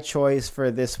my choice for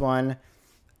this one,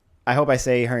 I hope I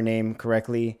say her name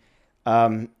correctly,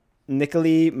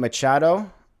 Nicole Machado,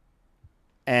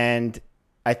 and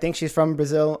I think she's from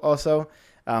Brazil also.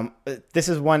 This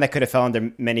is one that could have fell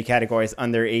under many categories,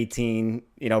 under 18,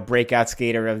 breakout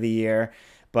skater of the year,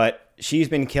 but she's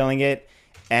been killing it.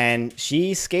 And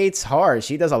she skates hard.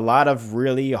 She does a lot of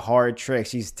really hard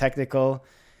tricks. She's technical.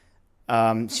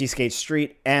 She skates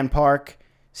street and park.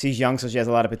 She's young, so she has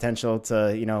a lot of potential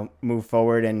to, move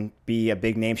forward and be a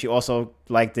big name. She also,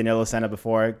 like Danilo Senna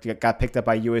before, got picked up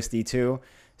by USD too.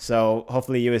 So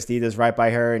hopefully USD does right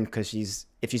by her, and because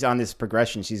if she's on this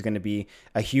progression, she's going to be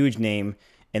a huge name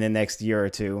in the next year or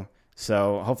two.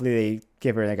 So hopefully they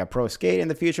give her like a pro skate in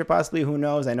the future, possibly. Who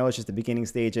knows? I know it's just the beginning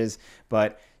stages,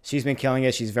 but she's been killing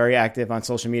it. She's very active on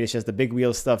social media. She has the big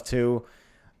wheel stuff too.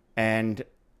 And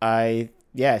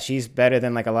she's better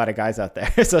than like a lot of guys out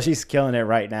there. So she's killing it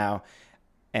right now.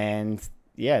 And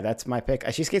yeah, that's my pick.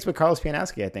 She skates with Carlos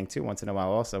Pianowski, I think, too, once in a while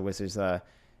also, which is,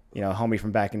 homie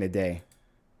from back in the day.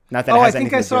 Not that it has I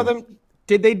think anything I to saw do- them.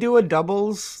 Did they do a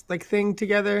doubles thing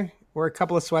together, or a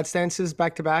couple of sweat stances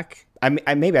back to back?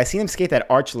 I seen them skate that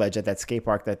arch ledge at that skate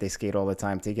park that they skate all the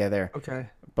time together. Okay.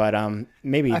 But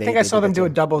maybe I think I saw them do a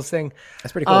it. doubles thing.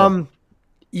 That's pretty cool.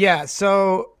 Yeah.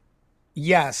 So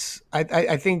yes,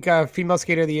 I think female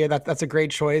skater of the year. That's a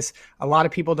great choice. A lot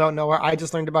of people don't know her. I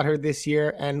just learned about her this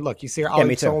year. And look, you see her me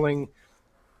Ollie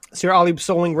too.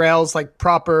 soling rails like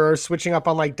proper, switching up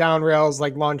on like down rails,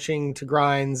 like launching to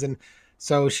grinds, and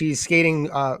so she's skating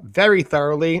very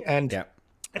thoroughly. And Yeah.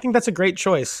 I think that's a great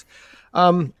choice.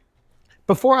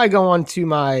 Before I go on to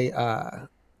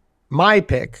my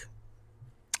pick,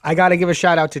 I got to give a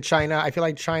shout out to China. I feel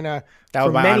like China. That was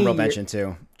for my many honorable years- mention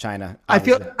too. China. I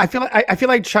feel obviously. I feel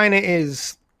like China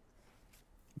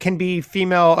can be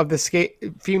female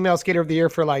skater of the year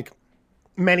for like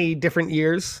many different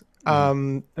years.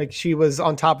 Like she was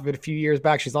on top of it a few years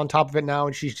back. She's on top of it now,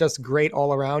 and she's just great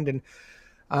all around.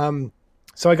 And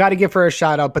so I got to give her a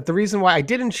shout out. But the reason why I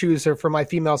didn't choose her for my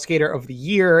female skater of the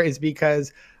year is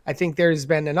because I think there's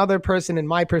been another person in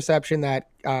my perception that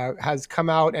has come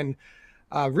out and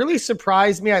really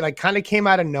surprised me. I like kind of came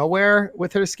out of nowhere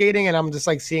with her skating, and I'm just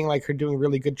like seeing like her doing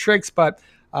really good tricks. But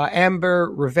Amber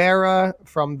Rivera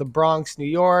from the Bronx, New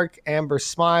York, Amber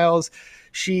Smiles.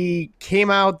 She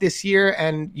came out this year,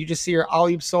 and you just see her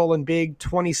ollie sole and big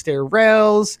 20 stair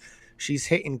rails. She's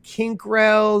hitting kink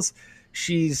rails.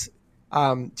 She's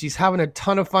having a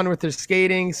ton of fun with her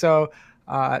skating. So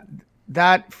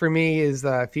that for me is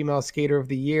the female skater of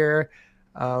the year.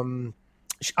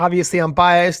 Obviously, I'm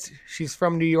biased. She's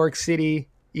from New York City.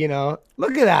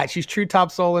 Look at that. She's true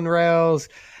top sole and rails,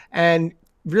 and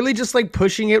really just like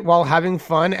pushing it while having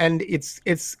fun. And it's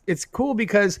cool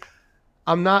because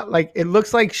I'm not like, it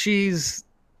looks like she's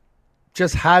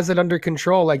just has it under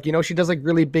control. Like, she does like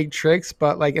really big tricks,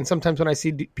 but like, and sometimes when I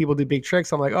see people do big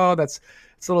tricks, I'm like, oh, it's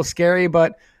a little scary,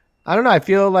 but I don't know. I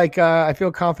feel like, I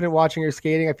feel confident watching her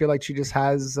skating. I feel like she just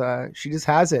has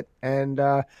it. And,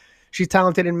 she's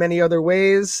talented in many other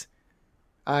ways.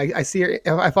 I see her,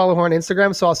 I follow her on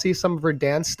Instagram, so I'll see some of her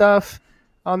dance stuff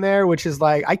on there, which is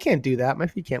like, I can't do that. My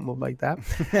feet can't move like that,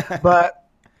 but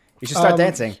You should start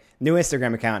dancing. New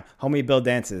Instagram account, Homie Bill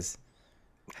Dances.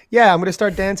 yeah, I'm going to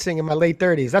start dancing in my late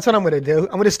 30s. That's what I'm going to do.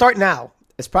 I'm going to start now.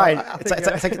 It's probably I'll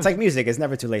it's like music. It's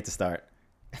never too late to start.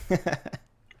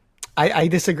 I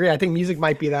disagree. I think music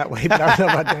might be that way, but I don't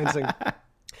know about dancing.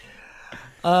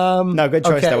 No, good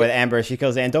choice okay. though with Amber. She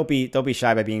kills it, and don't be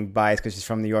shy by being biased because she's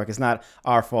from New York. It's not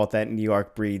our fault that New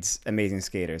York breeds amazing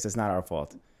skaters. It's not our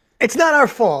fault. It's not our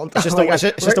fault. It's just, Oh my it's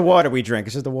gosh. just the water we drink.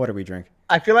 It's just the water we drink.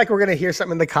 I feel like we're going to hear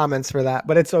something in the comments for that,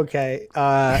 but it's okay.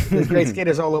 There's great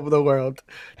skaters all over the world.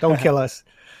 Don't kill us.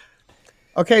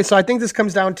 Okay, so I think this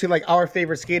comes down to like our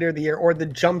favorite skater of the year, or the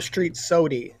Jump Street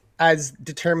Sodi, as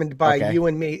determined by Okay. you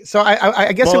and me. So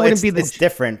I guess it Well, wouldn't be it's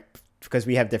different because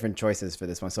we have different choices for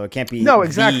this one, so it can't be No,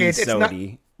 exactly. the It's not-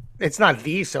 Sodi. It's not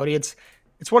the Sodi.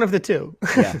 It's one of the two.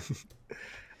 Yeah.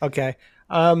 Okay.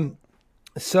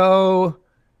 So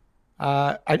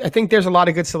I think there's a lot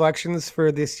of good selections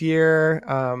for this year.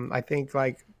 I think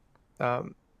like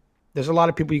there's a lot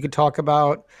of people you could talk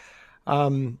about.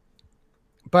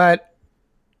 But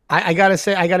I gotta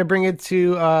say, I gotta bring it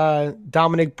to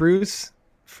Dominic Bruce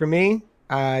for me.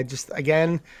 Just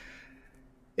again,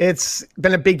 it's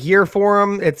been a big year for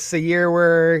him. It's a year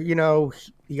where,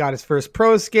 he got his first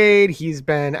pro skate. He's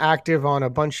been active on a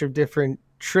bunch of different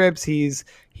trips. He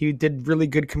did really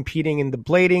good competing in the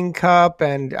Blading Cup,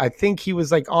 and I think he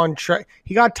was like on track.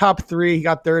 He got top 3, he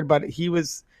got third, but he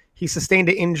sustained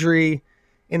an injury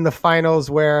in the finals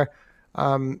where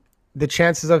the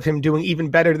chances of him doing even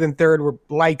better than third were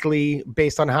likely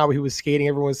based on how he was skating.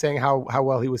 Everyone was saying how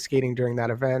well he was skating during that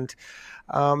event.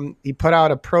 He put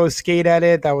out a pro skate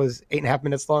edit that was 8.5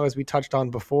 minutes long, as we touched on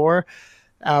before.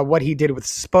 What he did with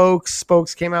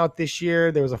Spokes came out this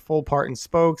year. There was a full part in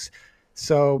Spokes.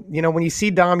 So, when you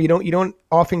see Dom, you don't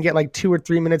often get like 2 or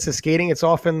 3 minutes of skating. It's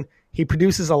often he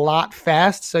produces a lot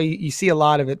fast, so you see a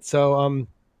lot of it. So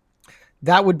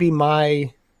that would be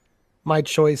my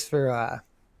choice for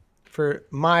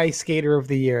my skater of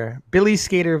the year. Billy's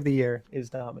skater of the year is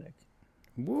Dominic.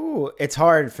 Woo! It's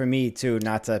hard for me too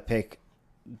not to pick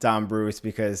Dom Bruce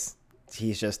because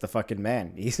he's just the fucking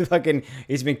man. He's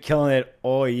been killing it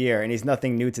all year, and he's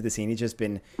nothing new to the scene. He's just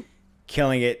been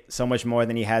killing it so much more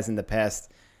than he has in the past.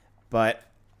 But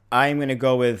I'm going to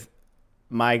go with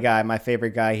my guy, my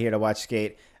favorite guy here to watch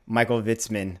skate, Michael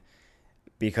Witzman,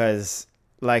 because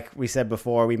like we said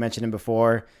before, we mentioned him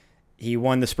before, he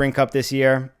won the Spring Cup this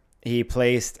year. He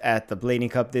placed at the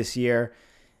Blading Cup this year.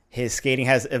 His skating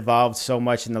has evolved so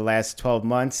much in the last 12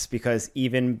 months because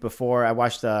even before I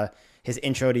watched his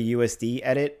intro to USD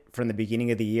edit from the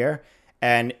beginning of the year,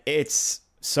 and it's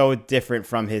so different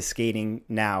from his skating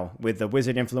now with the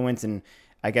Wizard influence, and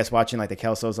I guess watching like the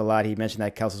Kelsos a lot. He mentioned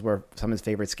that Kelsos were some of his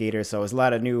favorite skaters, so it's a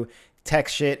lot of new tech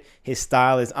shit. His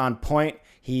style is on point.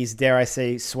 He's, dare I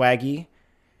say, swaggy,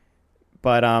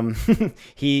 but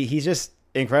he's just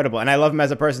incredible, and I love him as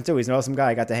a person too. He's an awesome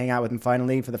guy. I got to hang out with him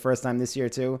finally for the first time this year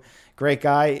too. Great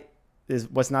guy. Is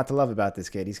what's not to love about this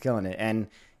kid. He's killing it, and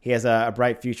he has a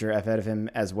bright future ahead of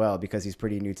him as well because he's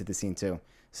pretty new to the scene too.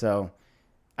 So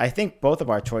I think both of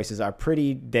our choices are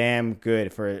pretty damn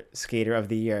good for Skater of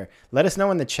the Year. Let us know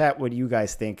in the chat what you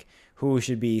guys think, who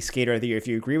should be Skater of the Year. If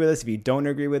you agree with us, if you don't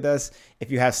agree with us,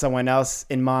 if you have someone else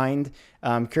in mind.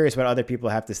 I'm curious what other people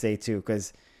have to say too,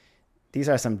 because these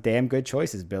are some damn good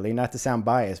choices, Billy. Not to sound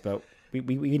biased, but we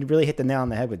really hit the nail on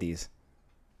the head with these.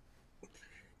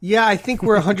 Yeah, I think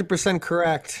we're 100%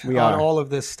 correct on all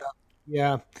of this stuff.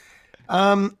 Yeah.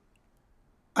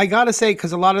 I got to say,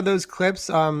 because a lot of those clips,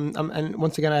 and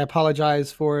once again, I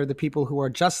apologize for the people who are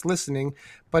just listening,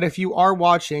 but if you are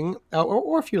watching,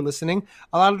 or if you're listening,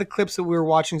 a lot of the clips that we were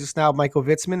watching just now, Michael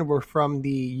Witzman, were from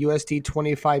the USD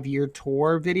 25-year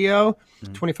tour video,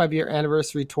 25-year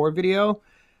anniversary tour video.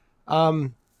 I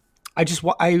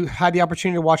had the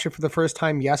opportunity to watch it for the first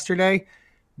time yesterday.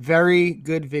 Very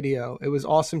good video. It was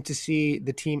awesome to see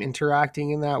the team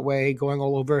interacting in that way, going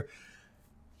all over.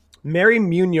 Mary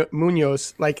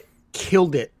Munoz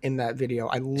killed it in that video.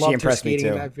 I loved her skating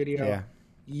in that video.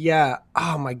 Yeah.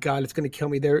 Oh my God, it's gonna kill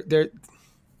me. There's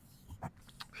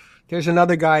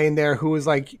another guy in there who was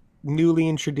newly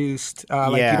introduced. You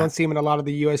don't see him in a lot of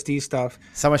the USD stuff.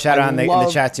 Someone shout out in the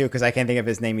chat too, because I can't think of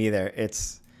his name either.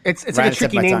 It's like a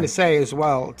tricky name to say as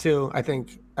well too. I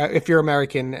think if you're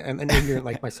American and ignorant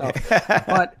like myself,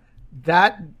 but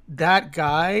that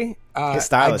guy, his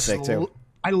style is sick too.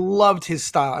 I loved his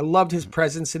style. I loved his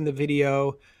presence in the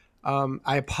video.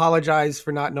 I apologize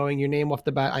for not knowing your name off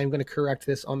the bat. I am going to correct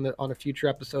this on a future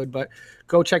episode, but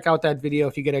go check out that video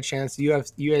if you get a chance. The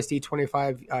USD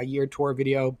 25-year tour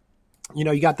video.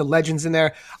 You got the legends in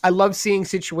there. I love seeing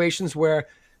situations where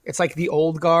it's like the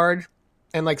old guard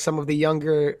and some of the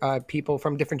younger people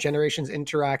from different generations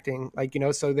interacting.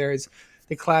 So there's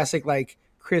the classic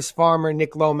Chris Farmer,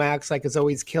 Nick Lomax, is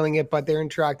always killing it, but they're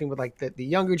interacting with the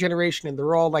younger generation, and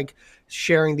they're all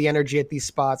sharing the energy at these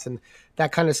spots, and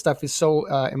that kind of stuff is so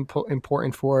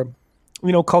important for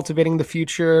cultivating the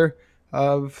future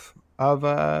of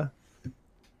our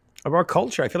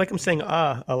culture. I feel like I'm saying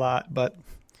a lot, but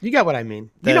you got what I mean.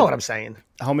 You know what I'm saying.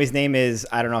 Homie's name is,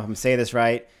 I don't know if I'm saying this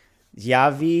right,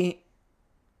 Yavi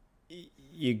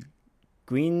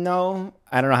Guino.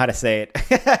 I don't know how to say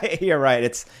it. You're right.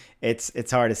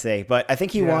 It's hard to say, but I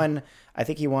think he won. I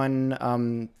think he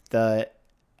won the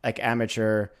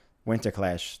amateur Winter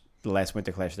Clash, the last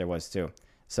Winter Clash there was too.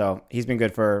 So he's been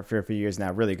good for a few years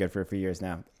now. Really good for a few years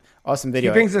now. Awesome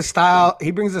video. He brings a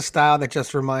style that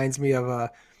just reminds me of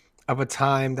a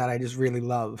time that I just really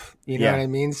love. You know what I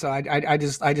mean? So I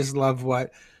just love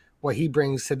what he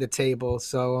brings to the table.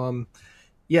 So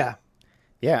yeah.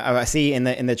 Yeah, I see in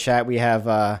the chat we have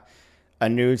a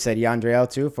nude said Yandriel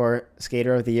too for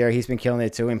Skater of the Year. He's been killing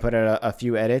it too and put out a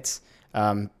few edits.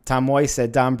 Tom Moy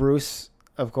said Don Bruce,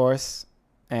 of course.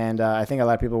 And I think a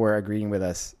lot of people were agreeing with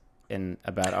us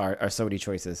about our Sodi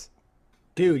choices.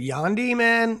 Dude, Yandi,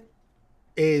 man,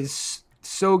 is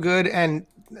so good. And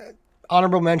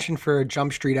honorable mention for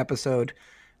Jump Street episode.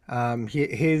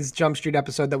 His Jump Street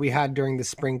episode that we had during the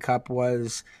Spring Cup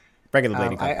was regular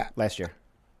Blading Cup last year.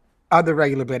 The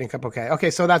regular Blading Cup. Okay.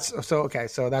 So that's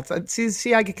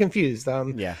see, I get confused.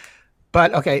 Yeah.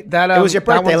 But okay, that it was your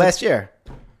birthday last year.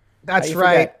 That's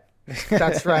right.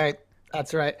 That's right.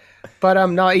 That's right. But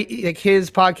no, like his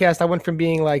podcast, I went from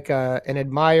being like an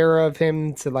admirer of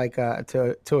him to like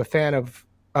to a fan of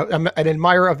an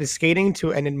admirer of his skating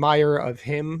to an admirer of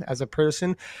him as a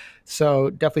person. So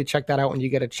definitely check that out when you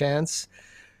get a chance.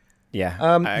 Yeah.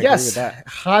 I agree with that.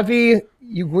 Javi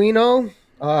Uguino.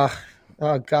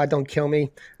 Oh God, don't kill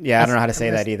me. Yeah, I don't know how to say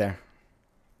that either.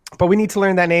 But we need to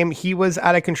learn that name. He was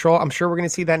out of control. I'm sure we're going to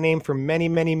see that name for many,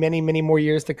 many, many, many more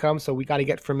years to come. So we got to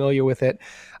get familiar with it.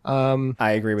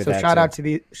 I agree with that. So shout out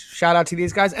to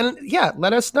these guys, and yeah,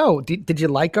 let us know. Did you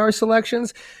like our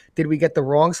selections? Did we get the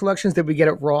wrong selections? Did we get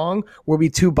it wrong? Were we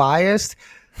too biased?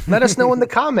 Let us know in the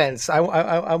comments. I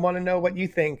want to know what you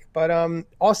think. But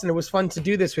Austin, it was fun to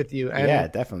do this with you. And yeah,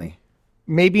 definitely.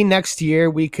 Maybe next year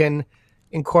we can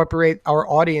incorporate our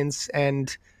audience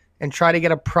and try to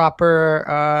get a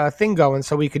proper thing going,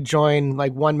 so we could join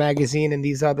like One Magazine and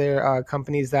these other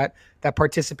companies that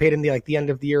participate in the end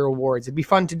of the year awards. It'd be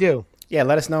fun to do. Yeah,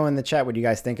 let us know in the chat what you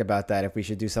guys think about that. If we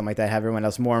should do something like that, have everyone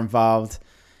else more involved.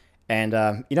 And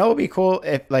it would be cool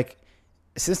if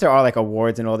since there are like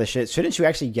awards and all this shit, shouldn't you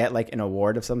actually get like an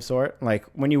award of some sort? Like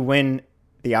when you win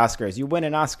the Oscars, you win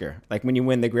an Oscar. Like when you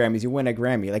win the Grammys, you win a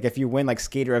Grammy. Like if you win like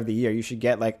Skater of the Year, you should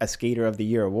get like a Skater of the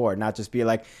Year award, not just be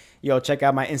like, yo, check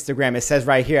out my Instagram. It says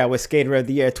right here I was Skater of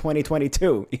the Year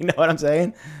 2022. You know what I'm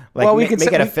saying? Like well, make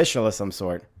it official of some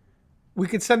sort. We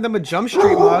could send them a Jump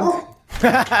Street mug.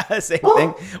 Same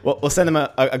thing. We'll send them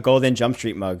a golden Jump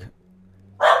Street mug.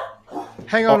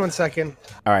 Hang on 1 second.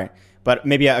 All right. But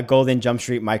maybe a golden Jump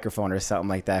Street microphone or something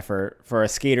like that for a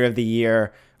Skater of the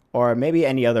Year, or maybe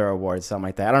any other awards, something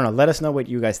like that. I don't know. Let us know what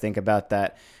you guys think about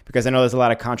that, because I know there's a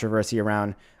lot of controversy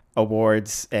around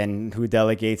awards and who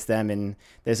delegates them, and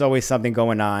there's always something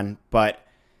going on. But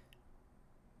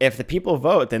if the people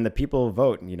vote, then the people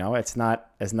vote. You know, it's not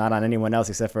on anyone else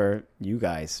except for you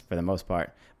guys for the most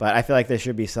part. But I feel like there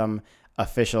should be some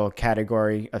official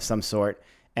category of some sort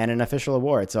and an official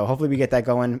award. So hopefully we get that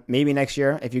going maybe next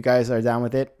year if you guys are down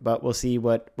with it. But we'll see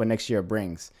what next year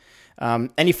brings.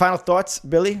 Any final thoughts,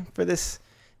 Billy, for this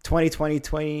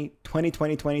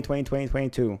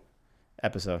 2020-2022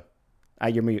 episode?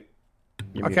 You're mute.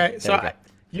 Okay, so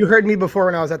you heard me before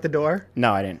when I was at the door?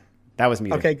 No, I didn't. That was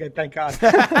me. Okay, good. Thank God.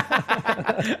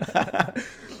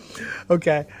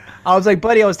 Okay. I was like,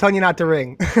 buddy, I was telling you not to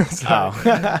ring. So,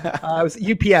 it was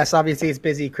UPS. Obviously, it's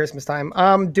busy Christmas time.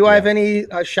 Do I have any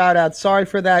shout outs? Sorry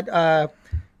for that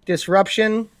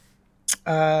disruption.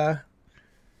 Yeah,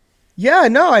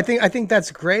 no, I think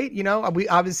that's great. You know, we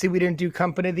didn't do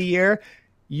Company of the Year.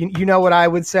 You know what I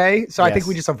would say. So yes. I think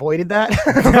we just avoided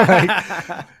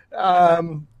that.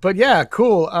 But yeah,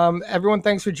 cool. Everyone,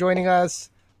 thanks for joining us.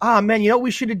 Man, you know what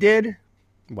we should have did?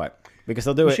 What? We can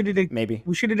still do it. Maybe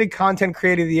we should have did Content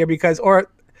Creator of the Year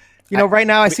right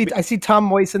now I see Tom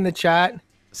Moyes in the chat.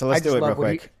 So let's do it real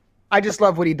quick. I just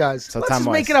love what he does. So let's Tom just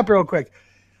Moyes. Make it up real quick.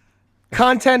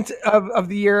 Content of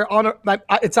the year.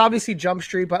 It's obviously Jump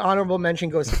Street, but honorable mention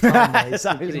goes to Tom Moyes. It's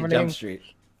obviously Jump Street.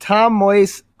 Tom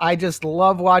Moyes, I just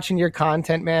love watching your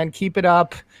content, man. Keep it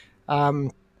up.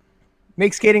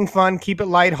 Make skating fun. Keep it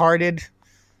lighthearted.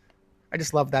 I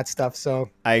just love that stuff. So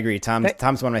I agree. Tom's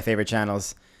one of my favorite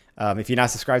channels. If you're not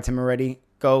subscribed to him already,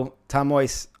 go Tom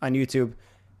Moyes on YouTube.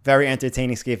 Very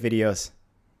entertaining skate videos.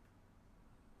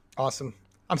 Awesome.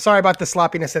 I'm sorry about the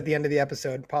sloppiness at the end of the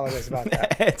episode. Apologize about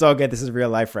that. It's all good. This is real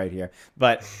life right here.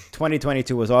 But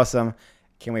 2022 was awesome.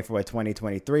 Can't wait for what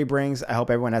 2023 brings. I hope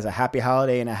everyone has a happy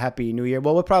holiday and a happy new year.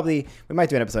 Well, we might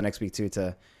do an episode next week too.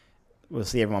 We'll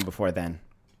see everyone before then.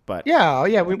 But yeah,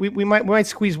 we might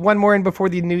squeeze one more in before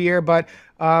the new year. But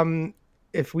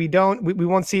if we don't, we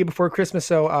won't see you before Christmas.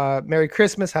 So Merry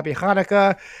Christmas, Happy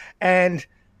Hanukkah, and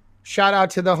shout out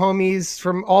to the homies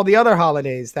from all the other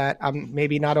holidays that I'm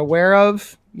maybe not aware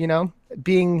of. You know,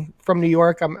 being from New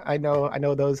York, I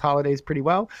know those holidays pretty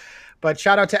well. But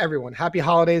shout out to everyone. Happy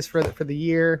holidays for the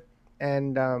year,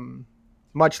 and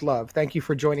much love. Thank you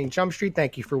for joining Jump Street.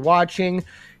 Thank you for watching.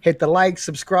 Hit the like,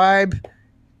 subscribe,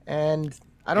 and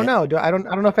I don't know. I don't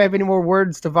know if I have any more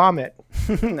words to vomit.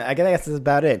 I guess that's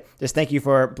about it. Just thank you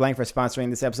for Blank for sponsoring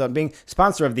this episode, being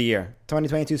sponsor of the year.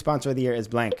 2022 sponsor of the year is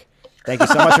Blank. Thank you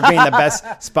so much for being the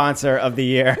best sponsor of the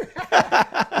year.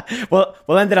 Well,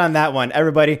 we'll end it on that one.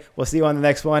 Everybody, we'll see you on the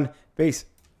next one. Peace.